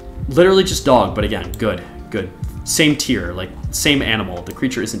 Literally just dog, but again, good. Same tier, like same animal. The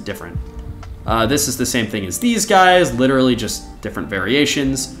creature isn't different. This is the same thing as these guys, literally just different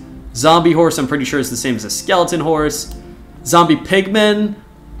variations. Zombie horse, I'm pretty sure is the same as a skeleton horse. Zombie pigmen,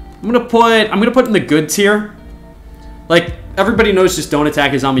 I'm gonna put in the good tier. Like, everybody knows just don't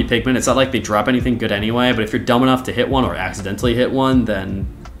attack a zombie pigman. It's not like they drop anything good anyway, but if you're dumb enough to hit one or accidentally hit one, then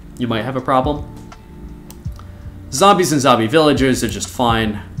you might have a problem. Zombies and zombie villagers are just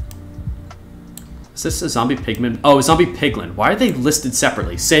fine. Is this a zombie pigman? Oh, zombie piglin. Why are they listed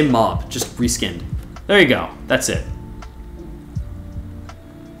separately? Same mob, just reskinned. There you go. That's it.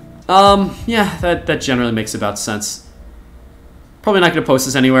 Yeah, that generally makes about sense. Probably not gonna post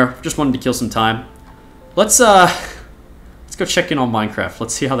this anywhere. Just wanted to kill some time. Let's go check in on Minecraft.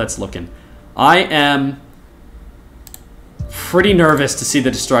 Let's see how that's looking. I am pretty nervous to see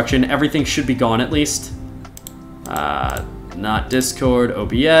the destruction. Everything should be gone at least. Not Discord,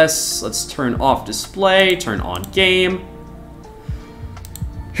 OBS. Let's turn off display, turn on game.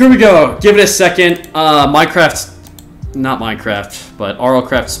 Here we go. Give it a second. Not Minecraft, but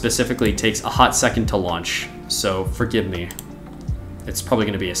Arlcraft specifically takes a hot second to launch. So forgive me. It's probably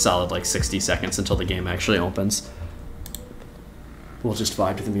going to be a solid like 60 seconds until the game actually opens. We'll just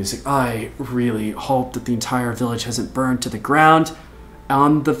vibe to the music. I really hope that the entire village hasn't burned to the ground.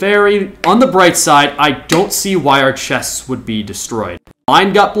 On the bright side, I don't see why our chests would be destroyed.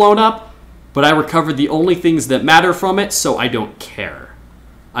 Mine got blown up, but I recovered the only things that matter from it, so I don't care.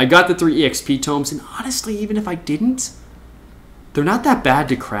 I got the 3 EXP tomes, and honestly, even if I didn't, they're not that bad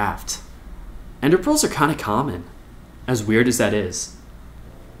to craft. Ender pearls are kind of common, as weird as that is.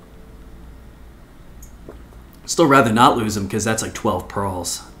 Still rather not lose them, because that's like 12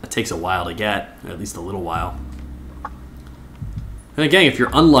 pearls. That takes a while to get, at least a little while. And again, if you're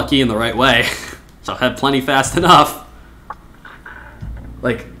unlucky in the right way, so I'll have plenty fast enough.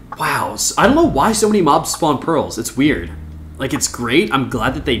 Like, wow. I don't know why so many mobs spawn pearls. It's weird. Like, it's great. I'm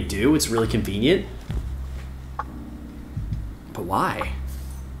glad that they do. It's really convenient. But why?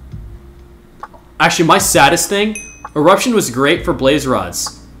 Actually, my saddest thing, Eruption was great for blaze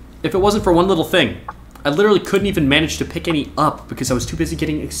rods. If it wasn't for one little thing. I literally couldn't even manage to pick any up because I was too busy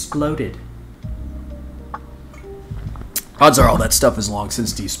getting exploded. Odds are all that stuff is long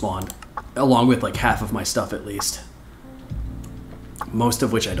since despawned. Along with like half of my stuff at least. Most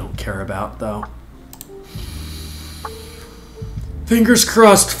of which I don't care about though. Fingers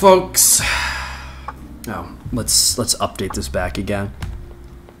crossed, folks. Oh, let's update this back again.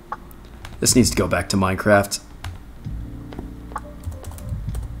 This needs to go back to Minecraft.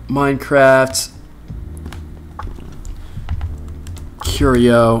 Minecraft.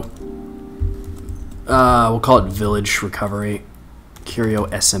 Curio. We'll call it Village Recovery.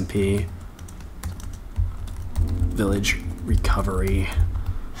 CurioSMP. Village Recovery.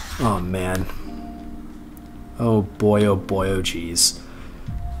 Oh, man. Oh, boy, oh, geez.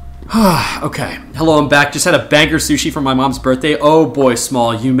 Okay. Hello, I'm back. Just had a banger sushi for my mom's birthday. Oh, boy,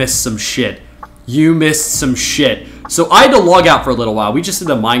 Small, you missed some shit. You missed some shit. So I had to log out for a little while. We just did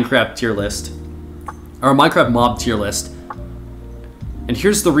a Minecraft tier list. Or a Minecraft mob tier list. And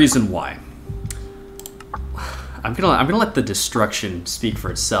here's the reason why. I'm gonna let the destruction speak for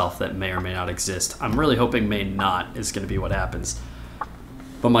itself that may or may not exist. I'm really hoping may not is gonna be what happens.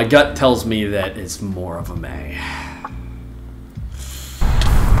 But my gut tells me that it's more of a may.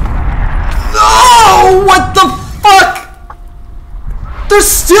 No! What the fuck? They're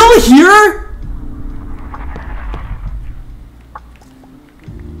still here?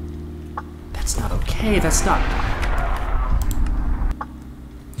 that stuck.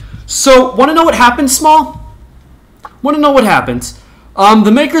 So, want to know what happened, Small? Want to know what happened?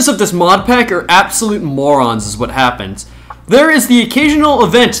 The makers of this mod pack are absolute morons is what happened. There is the occasional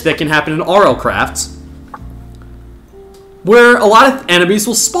event that can happen in RLCraft where a lot of enemies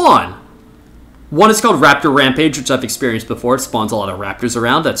will spawn. One is called Raptor Rampage, which I've experienced before. It spawns a lot of raptors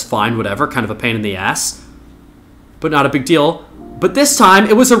around. That's fine, whatever. Kind of a pain in the ass, but not a big deal. But this time,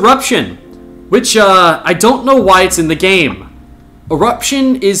 it was Eruption, which I don't know why it's in the game.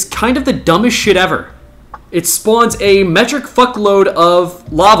 Eruption is kind of the dumbest shit ever. It spawns a metric fuckload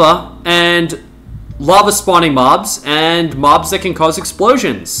of lava and lava spawning mobs and mobs that can cause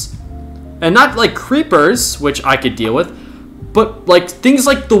explosions. And not like creepers, which I could deal with, but like things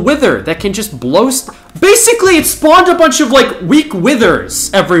like the Wither that can just blow basically it spawned a bunch of like weak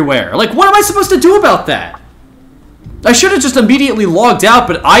withers everywhere. Like what am I supposed to do about that? I should have just immediately logged out,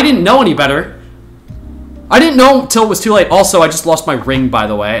 but I didn't know any better. I didn't know until it was too late. Also, I just lost my ring, by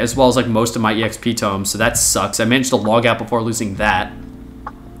the way, as well as like most of my EXP tomes, so that sucks. I managed to log out before losing that.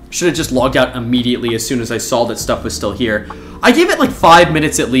 Should have just logged out immediately as soon as I saw that stuff was still here. I gave it like 5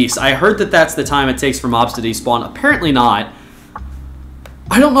 minutes at least. I heard that that's the time it takes for mobs to despawn. Apparently not.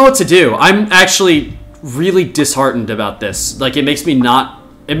 I don't know what to do. I'm actually really disheartened about this. Like, it makes me not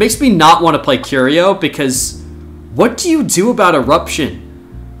want to play Curio, because what do you do about Eruption?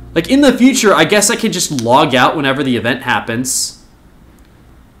 Like, in the future, I guess I could just log out whenever the event happens.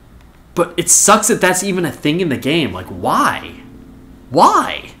 But it sucks that that's even a thing in the game. Like, why?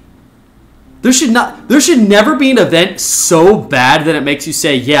 Why? There should never be an event so bad that it makes you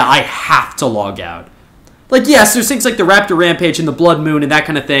say, yeah, I have to log out. Like, yes, there's things like the Raptor Rampage and the Blood Moon and that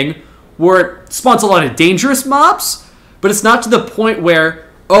kind of thing, where it spawns a lot of dangerous mobs, but it's not to the point where,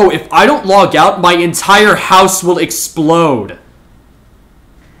 oh, if I don't log out, my entire house will explode.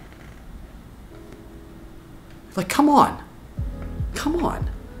 Like, come on. Come on.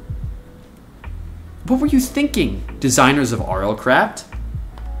 What were you thinking, designers of RLCraft?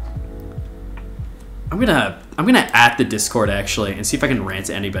 I'm gonna at the Discord, actually, and see if I can rant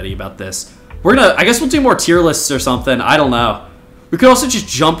to anybody about this. I guess we'll do more tier lists or something. I don't know. We could also just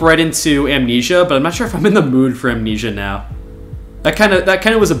jump right into Amnesia, but I'm not sure if I'm in the mood for Amnesia now. That kind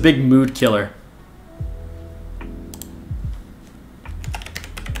of was a big mood killer.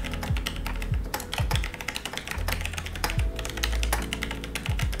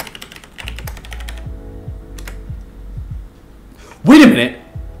 Wait a minute.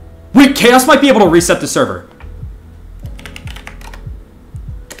 Wait, Chaos might be able to reset the server.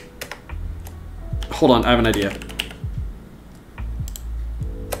 Hold on, I have an idea.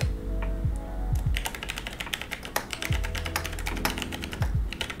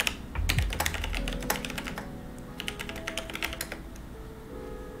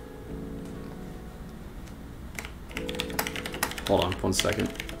 Hold on, 1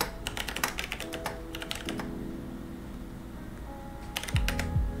 second.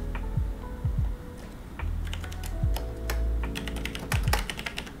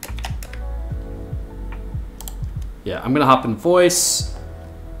 Yeah, I'm gonna hop in voice.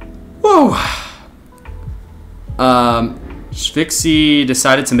 Woo! Svixie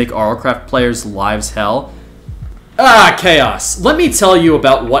decided to make RLCraft players' lives hell. Ah, Chaos. Let me tell you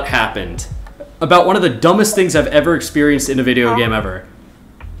about what happened. About one of the dumbest things I've ever experienced in a video game ever.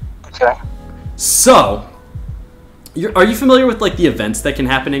 Okay. So, are you familiar with like the events that can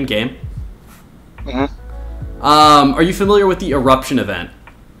happen in game? Mm-hmm. Are you familiar with the Eruption event?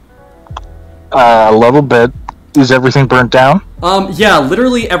 A little bit. Is everything burnt down? Yeah,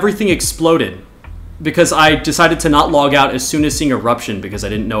 literally everything exploded. Because I decided to not log out as soon as seeing Eruption because I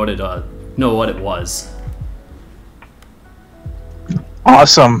didn't know what it was.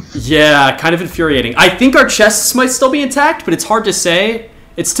 Awesome. Yeah, kind of infuriating. I think our chests might still be intact, but it's hard to say.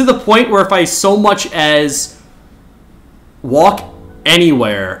 It's to the point where if I so much as walk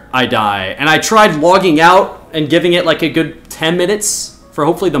anywhere, I die. And I tried logging out and giving it like a good 10 minutes for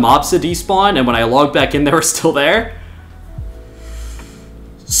hopefully the mobs to despawn, and when I logged back in, they were still there.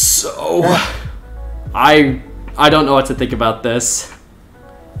 So, I don't know what to think about this.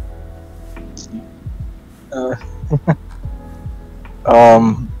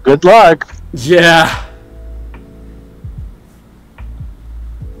 Good luck. Yeah.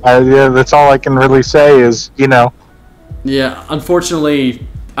 Yeah, that's all I can really say is, you know. Yeah, unfortunately,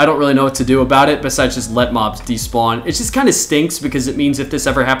 I don't really know what to do about it besides just let mobs despawn. It just kind of stinks because it means if this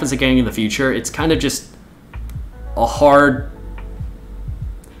ever happens again in the future, it's kind of just a hard...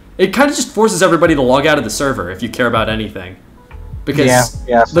 It kind of just forces everybody to log out of the server if you care about anything. Because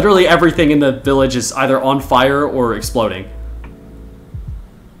literally everything in the village is either on fire or exploding.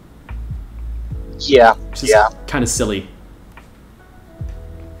 Yeah, Which is kind of silly.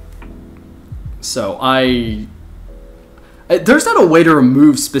 So there's not a way to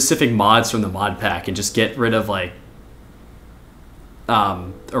remove specific mods from the mod pack and just get rid of, like,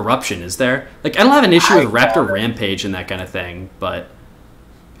 Eruption, is there? Like, I don't have an issue with Raptor Rampage and that kind of thing, but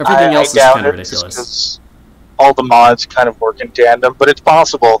everything else is kind of ridiculous. All the mods kind of work in tandem, but it's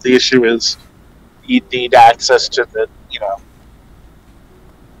possible. The issue is you need access to the,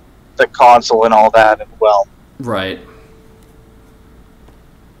 the console and all that, and well. Right.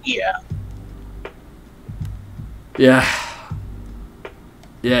 Yeah. Yeah.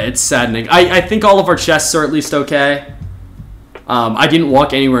 Yeah, it's saddening. I think all of our chests are at least okay. I didn't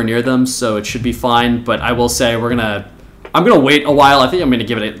walk anywhere near them, so it should be fine, but I will say I'm gonna wait a while. I think I'm gonna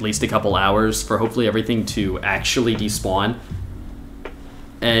give it at least a couple hours for hopefully everything to actually despawn.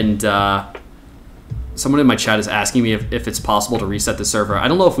 And someone in my chat is asking me if it's possible to reset the server. I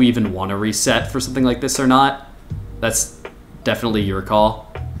don't know if we even want to reset for something like this or not. That's definitely your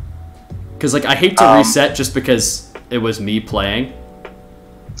call. Because, like, I hate to reset just because it was me playing.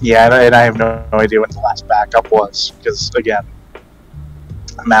 Yeah, and I have no idea when the last backup was, because, again,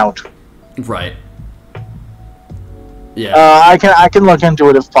 I'm out. Right. Yeah. I can look into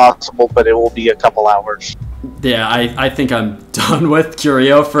it if possible, but it will be a couple hours. Yeah, I think I'm done with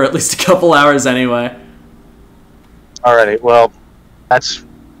Curio for at least a couple hours anyway. Alrighty, well, that's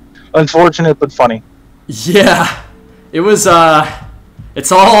unfortunate but funny. Yeah. It was,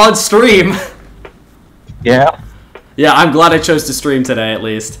 it's all on stream. Yeah. Yeah, I'm glad I chose to stream today, at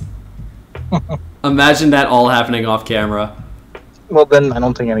least. Imagine that all happening off camera. Well, then I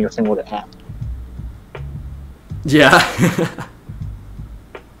don't think anything would have happened. Yeah.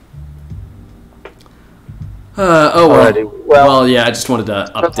 Oh, well. Alrighty, well, yeah, I just wanted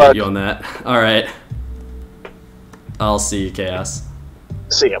to update you on that. Alright. I'll see you, Chaos.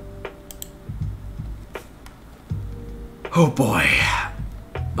 See ya. Oh, boy.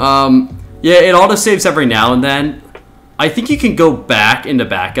 Yeah, it autosaves every now and then. I think you can go back into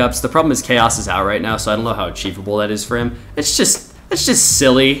backups. The problem is Chaos is out right now, so I don't know how achievable that is for him. It's just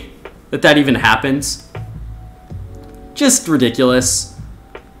silly that even happens. Just ridiculous,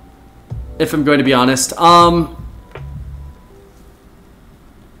 if I'm going to be honest. I'm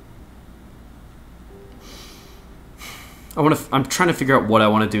trying to figure out what I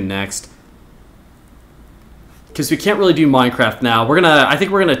want to do next. Because we can't really do Minecraft now. I think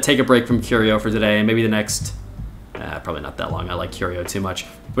we're gonna take a break from Curio for today, and maybe the next, probably not that long. I like Curio too much,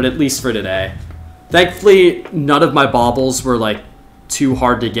 but at least for today. Thankfully, none of my baubles were like too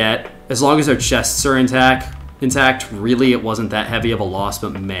hard to get. As long as our chests are intact, really, it wasn't that heavy of a loss.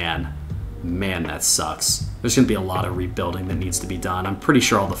 But man, that sucks. There's gonna be a lot of rebuilding that needs to be done. I'm pretty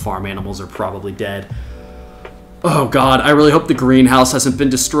sure all the farm animals are probably dead. Oh God, I really hope the greenhouse hasn't been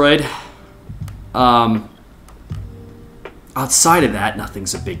destroyed. Outside of that,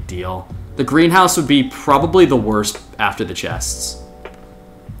 nothing's a big deal. The greenhouse would be probably the worst after the chests.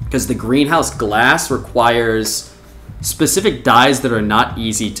 Because the greenhouse glass requires specific dyes that are not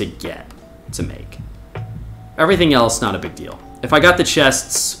easy to make. Everything else, not a big deal. If I got the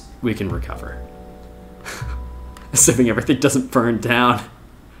chests, we can recover. Assuming everything doesn't burn down.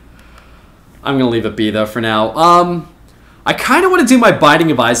 I'm gonna leave it be though for now. I kind of want to do my Binding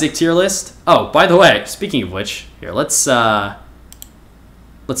of Isaac tier list. Oh, by the way, speaking of which, here, let's turn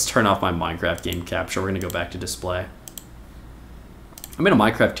off my Minecraft game capture. We're going to go back to display. I made a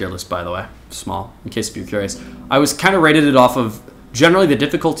Minecraft tier list, by the way. Small, in case you're curious. I was kind of rated it off of generally the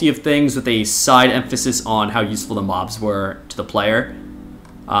difficulty of things with a side emphasis on how useful the mobs were to the player.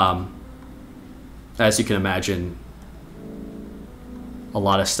 As you can imagine, a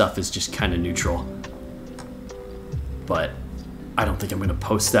lot of stuff is just kind of neutral. But I don't think I'm going to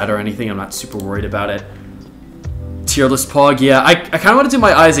post that or anything. I'm not super worried about it. Tier list Pog, yeah. I kind of want to do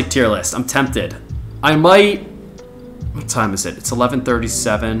my Isaac tier list. I'm tempted. I might... What time is it? It's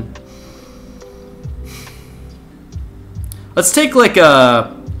 11:37. Let's take like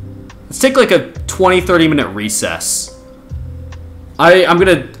a 20-30 minute recess.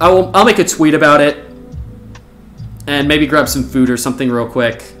 I'll make a tweet about it and maybe grab some food or something real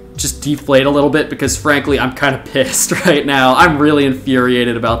quick. Just deflate a little bit because frankly I'm kind of pissed right now. I'm really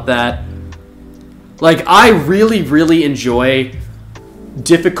infuriated about that. Like, I really enjoy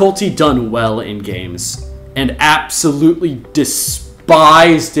difficulty done well in games and absolutely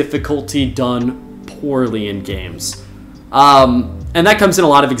despise difficulty done poorly in games. And that comes in a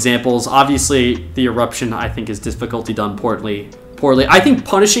lot of examples. Obviously, the Eruption, I think, is difficulty done poorly. I think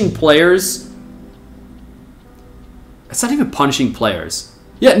punishing players... It's not even punishing players.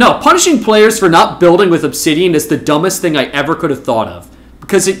 Yeah, no, punishing players for not building with obsidian is the dumbest thing I ever could have thought of.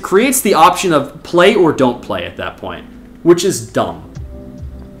 because it creates the option of play or don't play at that point, which is dumb.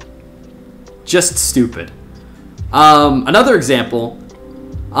 Just stupid. Another example,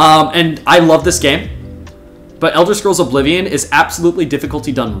 and I love this game, but Elder Scrolls Oblivion is absolutely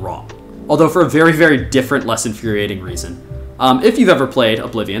difficulty done wrong. Although for a very, very different, less infuriating reason. If you've ever played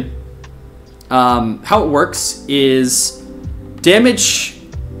Oblivion, how it works is damage...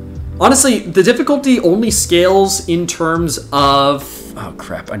 Honestly, the difficulty only scales in terms of... Oh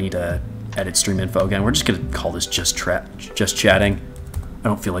crap, I need to edit stream info again. We're just going to call this just chatting. I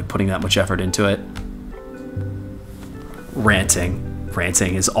don't feel like putting that much effort into it. Ranting.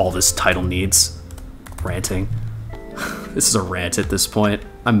 Ranting is all this title needs. Ranting. This is a rant at this point.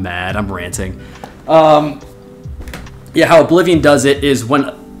 I'm mad. I'm ranting. Yeah, how Oblivion does it is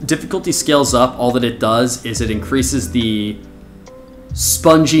when difficulty scales up, all that it does is it increases the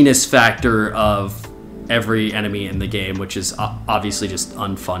sponginess factor of every enemy in the game, which is obviously just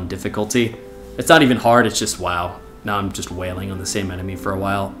unfun difficulty. It's not even hard. It's just, wow. Now I'm just wailing on the same enemy for a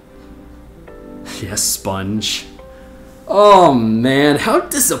while. Yes, sponge. Oh, man. How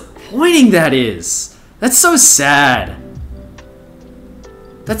disappointing that is. That's so sad.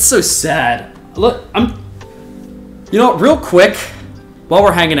 That's so sad. Look, you know, real quick, while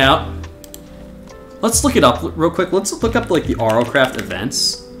we're hanging out, let's look it up real quick. Let's look up, like, the Aurocraft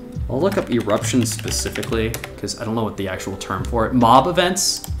events. I'll look up Eruption specifically, because I don't know what the actual term for it. Mob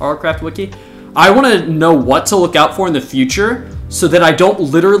events, Aurocraft Wiki. I want to know what to look out for in the future, so that I don't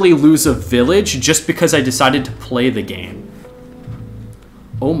literally lose a village just because I decided to play the game.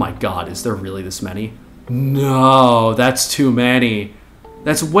 Oh my god, is there really this many? No, that's too many.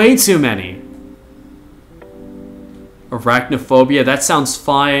 That's way too many. Arachnophobia, that sounds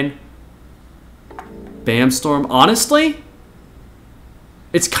fine. Bamstorm, honestly?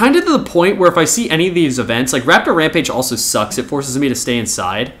 It's kind of to the point where if I see any of these events, like Raptor Rampage also sucks, it forces me to stay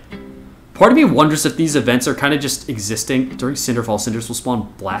inside. Part of me wonders if these events are kind of just existing. During Cinderfall, cinders will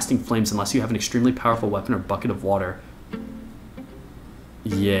spawn blasting flames unless you have an extremely powerful weapon or bucket of water.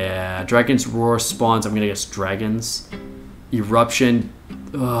 Yeah, Dragon's Roar spawns, I'm gonna guess dragons. Eruption,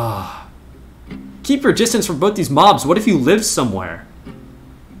 ugh. Keep your distance from both these mobs. What if you live somewhere?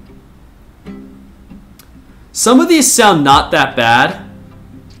 Some of these sound not that bad.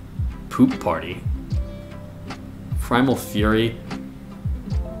 Poop Party. Primal Fury.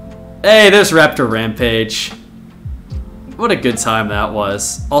 Hey, there's Raptor Rampage. What a good time that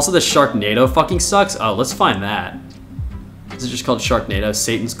was. Also, the Sharknado fucking sucks. Oh, let's find that. Is it just called Sharknado?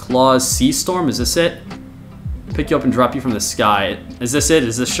 Satan's Claws. Sea Storm, is this it? Pick you up and drop you from the sky. Is this it?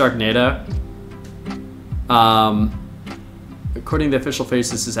 Is this Sharknado? According to the official face,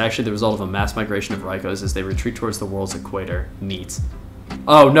 this is actually the result of a mass migration of Rykos as they retreat towards the world's equator. Neat.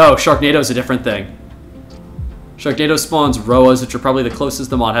 Oh no, Sharknado is a different thing. Sharknado spawns Roas, which are probably the closest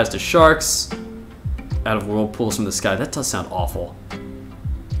the mod has to sharks. Out of whirlpools from the sky. That does sound awful.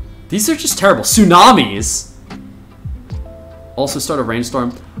 These are just terrible. Tsunamis! Also start a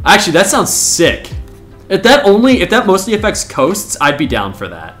rainstorm. Actually, that sounds sick. If that mostly affects coasts, I'd be down for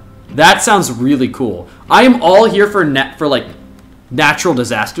that. That sounds really cool. I am all here for like natural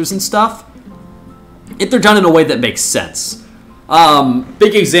disasters and stuff, if they're done in a way that makes sense.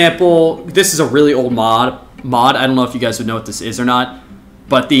 Big example. This is a really old mod. I don't know if you guys would know what this is or not,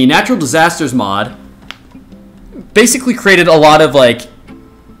 but the natural disasters mod basically created a lot of like.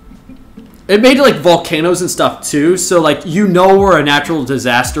 It made like volcanoes and stuff too, so like you know where a natural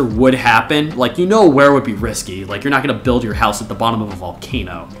disaster would happen, like you know where it would be risky. Like you're not gonna build your house at the bottom of a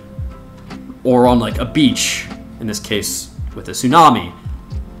volcano. Or on like a beach, in this case with a tsunami.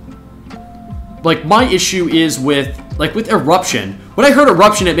 Like my issue is with Eruption. When I heard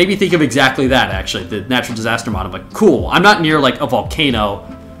Eruption, it made me think of exactly that actually, the natural disaster mod. I'm like, cool, I'm not near like a volcano.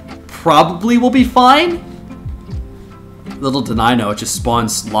 Probably will be fine. Little did I know, it just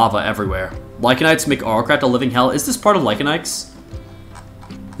spawns lava everywhere. Lycanites make Aurocraft a living hell. Is this part of Lycanites?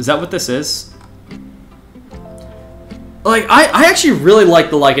 Is that what this is? Like, I actually really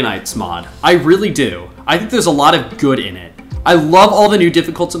like the Lycanites mod. I really do. I think there's a lot of good in it. I love all the new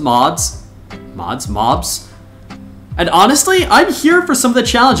difficult mobs. And honestly, I'm here for some of the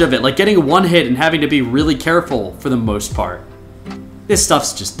challenge of it, like getting one hit and having to be really careful for the most part. This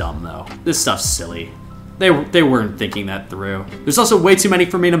stuff's just dumb, though. This stuff's silly. They weren't thinking that through. There's also way too many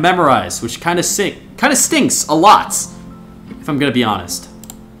for me to memorize, which kind of stinks a lot, if I'm gonna be honest.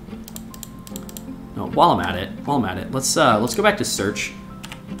 No, while I'm at it, let's go back to search.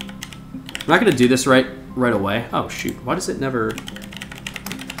 I'm not gonna do this right away. Oh shoot, why does it never?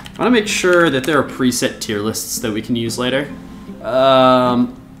 I want to make sure that there are preset tier lists that we can use later.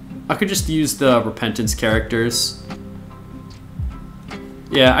 I could just use the Repentance characters.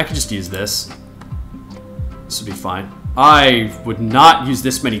 Yeah, I could just use this. This would be fine. I would not use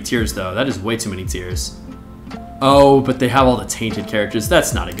this many tiers, though. That is way too many tiers. Oh, but they have all the tainted characters.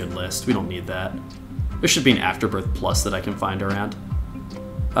 That's not a good list. We don't need that. There should be an Afterbirth Plus that I can find around.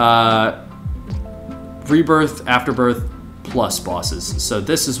 Rebirth, Afterbirth, Plus bosses. So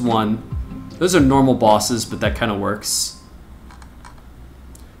this is one. Those are normal bosses, but that kind of works.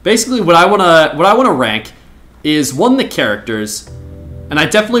 Basically, what I wanna rank is, one, the characters, and I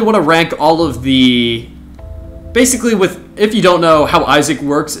definitely want to rank all of the. Basically, if you don't know how Isaac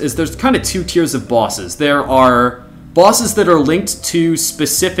works, is there's kind of 2 tiers of bosses. There are bosses that are linked to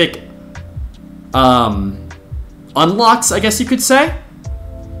specific unlocks, I guess you could say,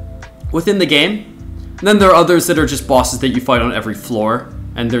 within the game. And then there are others that are just bosses that you fight on every floor,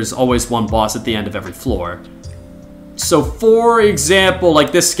 and there's always one boss at the end of every floor. So, for example,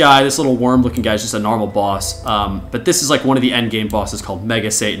 like this guy, this little worm-looking guy is just a normal boss, but this is like one of the endgame bosses called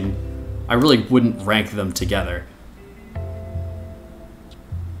Mega Satan. I really wouldn't rank them together.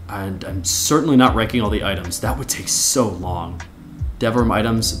 And I'm certainly not ranking all the items. That would take so long. Devilroom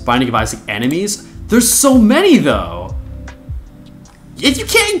items, Binding of Isaac enemies. There's so many, though. If you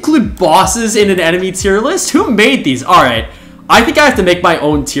can't include bosses in an enemy tier list, who made these? All right, I think I have to make my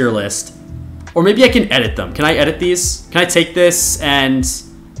own tier list. Or maybe I can edit them. Can I edit these? Can I take this and...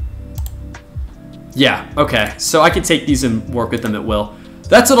 Yeah, okay. So I can take these and work with them at will.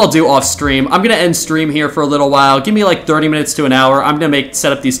 That's what I'll do off stream. I'm gonna end stream here for a little while. Give me like 30 minutes to an hour. I'm gonna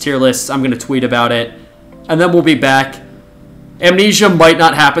set up these tier lists. I'm gonna tweet about it. And then we'll be back. Amnesia might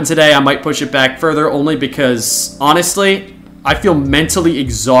not happen today. I might push it back further, only because, honestly, I feel mentally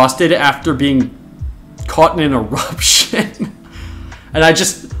exhausted after being caught in an eruption. And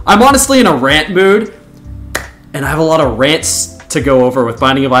I'm honestly in a rant mood. And I have a lot of rants to go over with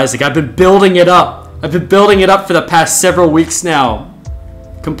Binding of Isaac. I've been building it up. I've been building it up for the past several weeks now.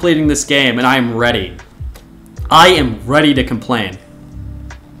 Completing this game, and I am ready. I am ready to complain.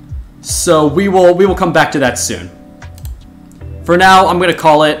 So we will come back to that soon. For now, I'm gonna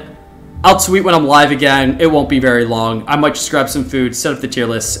call it. I'll tweet when I'm live again. It won't be very long. I might just grab some food, set up the tier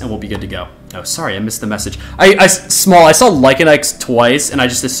list, and we'll be good to go. Oh, sorry, I missed the message. I saw Lycanix twice, and I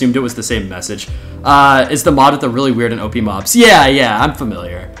just assumed it was the same message. Is the mod with the really weird and OP mobs? Yeah, I'm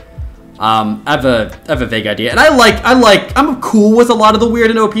familiar. I have a vague idea, and I'm cool with a lot of the weird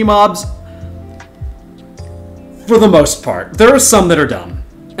and OP mobs. For the most part, there are some that are dumb,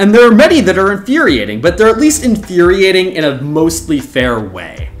 and there are many that are infuriating, but they're at least infuriating in a mostly fair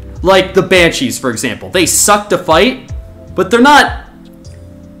way. Like the Banshees, for example. They suck to fight, but they're not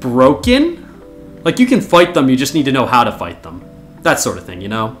broken. Like, you can fight them, you just need to know how to fight them. That sort of thing, you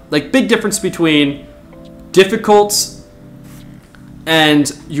know? Like, big difference between difficult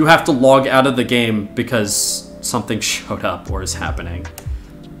and you have to log out of the game because something showed up or is happening.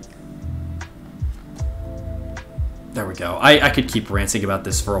 There we go. I could keep ranting about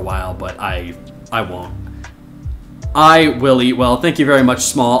this for a while, but I won't. I will eat well. Thank you very much,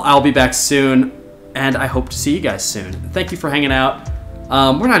 Small. I'll be back soon, and I hope to see you guys soon. Thank you for hanging out.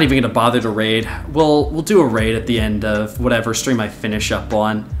 We're not even going to bother to raid. We'll do a raid at the end of whatever stream I finish up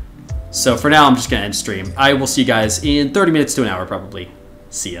on. So for now, I'm just going to end stream. I will see you guys in 30 minutes to an hour, probably.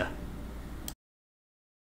 See ya.